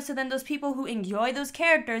trailer, so then those people who enjoy those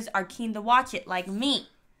characters are keen to watch it, like me.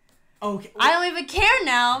 Okay. I don't even care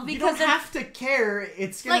now You because don't have to care.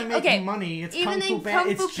 It's gonna Like, make okay, money. It's even Kung Fu in Panda.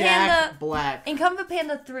 Kung Fu It's Jack Panda- Black. in Kung Fu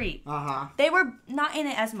Panda 3, Uh-huh. they were not in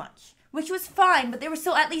it as much, which was fine, but they were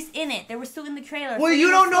still at least in it. They were still in the trailer. Well, so you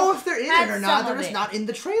they don't know still if they're in had it or some not. They're of just it. not in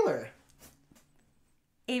the trailer.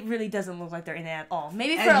 It really doesn't look like they're in it at all.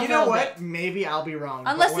 Maybe for And a you know little what? bit. Maybe I'll be wrong.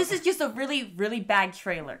 Unless but this is just a really, really bad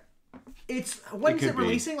trailer. It's when is could it be.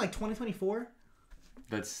 releasing? Like 2024?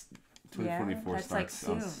 That's Yeah, 2024 that's, like,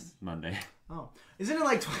 starts on soon. Monday. Oh, isn't it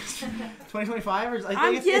like 2025 or? I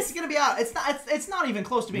I'm think it's just- gonna be out. It's not. It's not even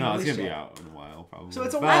close to being No, it's released gonna be yet. out in a while, probably. So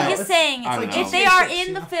it's a But- while. I'm just it's- saying, I don't know. if they are GTA 6, in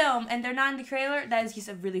you the know? film and they're not in the trailer, that is just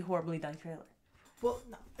a really horribly done trailer. Well,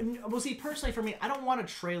 see, personally for me, I don't want a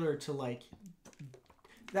trailer to like.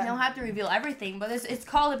 They don't have to reveal everything, but it's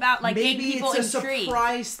called about like getting maybe people it's a intrigued.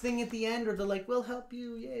 surprise thing at the end, or they're like, "We'll help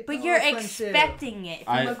you." Yay! But power you're friendship. expecting it.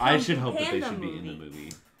 From a I Kung should Fu hope that they Panda should be in the movie.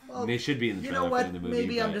 movie. Well, They should be in the You trailer know what? for the movie.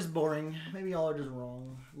 Maybe I'm but- just boring. Maybe y'all are just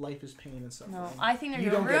wrong. Life is pain and suffering. No, I think they're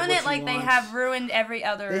You gonna don't get ruin what it you like they want. have ruined every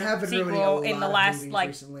other They have been ruining a sequel lot in the of last movies like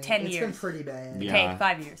recently. 10 It's years. been pretty bad. Yeah. Okay,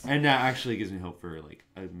 5 years. And that actually gives me hope for like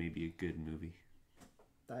maybe a good movie.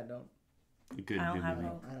 I don't. A good I don't new have movie.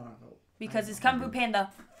 hope. I don't have hope. Because it's Kung Fu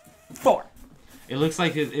Panda 4. It looks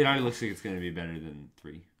like it already looks like it's gonna be better than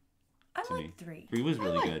 3. I To like me. 3. 3 was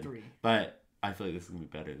really like good, 3. but I feel like this is gonna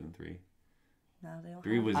be better than 3. No, they don't.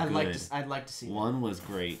 3 have- was I'd good. like to see. 1 was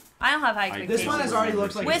great. I don't have high I- expectations. This one has already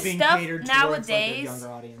looks like With it's being stuff catered nowadays- towards like a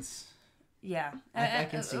younger audience. Yeah, I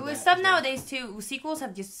can see with that stuff as well. nowadays too. Sequels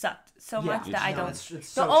have just sucked so much it's that I true. don't. It's The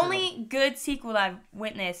so only good sequel I've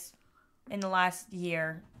witnessed in the last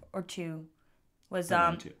year or two was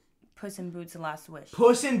Spider-Man 2. Puss in Boots: The Last Wish.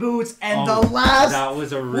 Puss in Boots and Oh, the last. That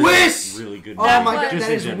was a really, Wish! really good Oh movie. my god, Just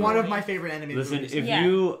that in is general. one of my favorite anime Listen, movies. if Yeah.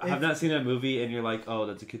 you have not seen that movie and you're like, "Oh,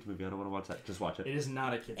 that's a kids movie. I don't want to watch that." Just watch it. It is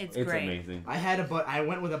not a kid. It's It's great. amazing. I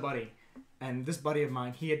went with a buddy, and this buddy of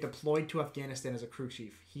mine, he had deployed to Afghanistan as a crew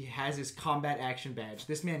chief. He has his combat action badge.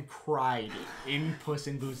 This man cried in Puss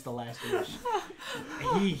in Boots: The Last Wish.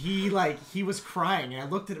 he was crying, and I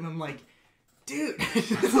looked at him. I'm like, dude,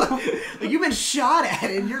 like you've been shot at,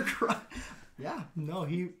 and you're crying. Yeah, no,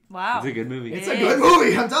 Wow, It's a good movie. it's It a good is.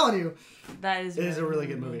 movie. I'm telling you, that is. it is a really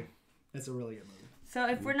good movie. It's a really good movie. So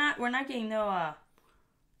if we're not getting no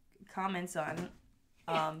comments on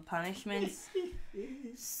punishments.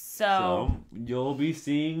 So you'll be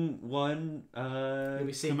seeing one. You'll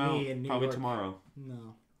be seeing come out me in New probably York. tomorrow.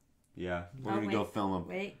 No, Yeah, we're Oh, gonna go wait. film them.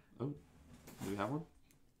 Wait, Do we have one?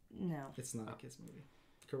 no. it's not a kids movie.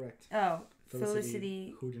 Correct. Oh,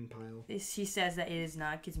 Felicity. Hoodenpile. She says that it is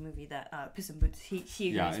not a kids movie. That Puss in Boots. She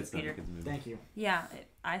agrees Yeah, with it's not a Peter. kids movie. Thank you. Yeah,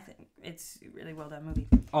 I think it's a really well done movie.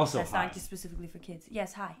 Also, That's hi. not just specifically for kids.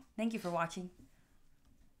 Yes, hi. Thank you for watching.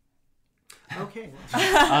 Okay.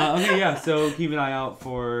 Okay, yeah. So keep an eye out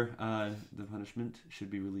for The Punishment. Should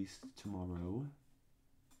be released tomorrow.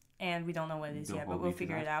 And we don't know what it is Don't yet, but hold we'll me to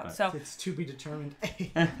figure that, it out. but- So. It's to be determined.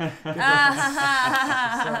 Okay.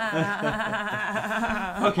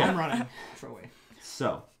 I'm running. Throw away.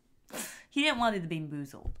 So He didn't want it to be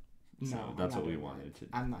boozled. So No, that's I'm what not we doing wanted that. to.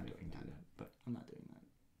 I'm not doing that. But I'm not doing that.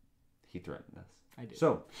 he threatened us. I did.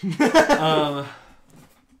 So,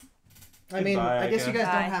 I mean, Goodbye, I guess you guys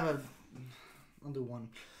Bye. don't have a. I'll do one.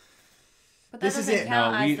 But that This is doesn't it.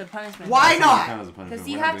 count No, as we- the punishment. Why That not? doesn't count as a punishment. Because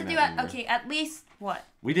We're you not have to doing do that it. anymore. Okay, at least what?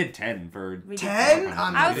 We did 10 for. We did 10? I I'm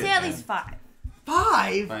would not say doing at 10. least 5.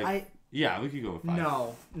 5? Five. Yeah, we could go with 5.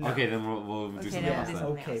 No. Okay, then we'll do Okay, something then else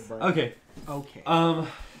we'll do then. something Okay, else. bud. Okay.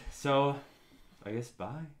 Okay. So, I guess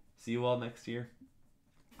bye. See you all next year.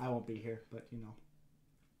 I won't be here, but you know.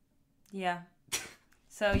 Yeah.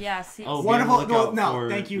 So yeah, see. Oh, Wonderful. be on the No, lookout no. for-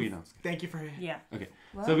 Thank you. we know. Thank you for. Yeah. Okay.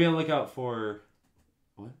 What? So be on the lookout for.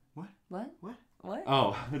 What? What? What?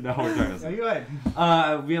 Oh, no, we're trying to Are you good?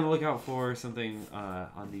 be on the lookout for something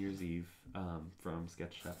on New Year's Eve from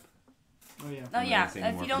Sketched Up. Oh yeah. Oh I'm yeah. gonna say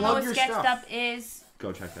If more you don't about know Plug what your Sketched stuff. Up is,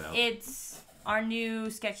 Go check that out. it's our new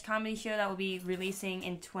sketch comedy show that will be releasing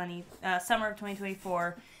in summer of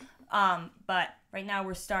 2024. But right now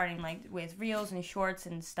we're starting like with reels and shorts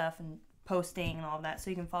and stuff and posting and all of that. So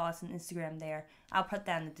you can follow us on Instagram there. I'll put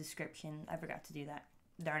that in the description. I forgot to do that.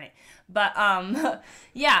 Darn it. But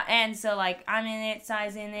yeah, and so like I'm in it,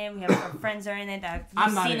 Sai's in it. We have our friends are in it. I'm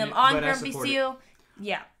You've not seen in them it, on but I Grumpy support it. Seal.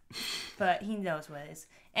 Yeah, but he knows what it is.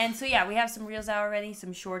 And so yeah, we have some reels out already,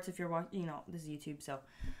 some shorts if you're watching. You know, this is YouTube, so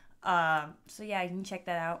so yeah, you can check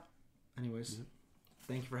that out. Anyways,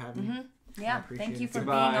 thank you for having me. Yeah, appreciate thank you it. for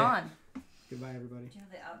Goodbye. being on. Goodbye, everybody. Do you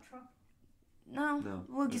have the outro? No,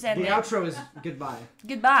 we'll just The end it. outro is goodbye.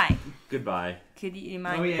 Goodbye. Goodbye. Could you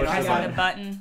mind Oh, yeah, pressing I got the it. button?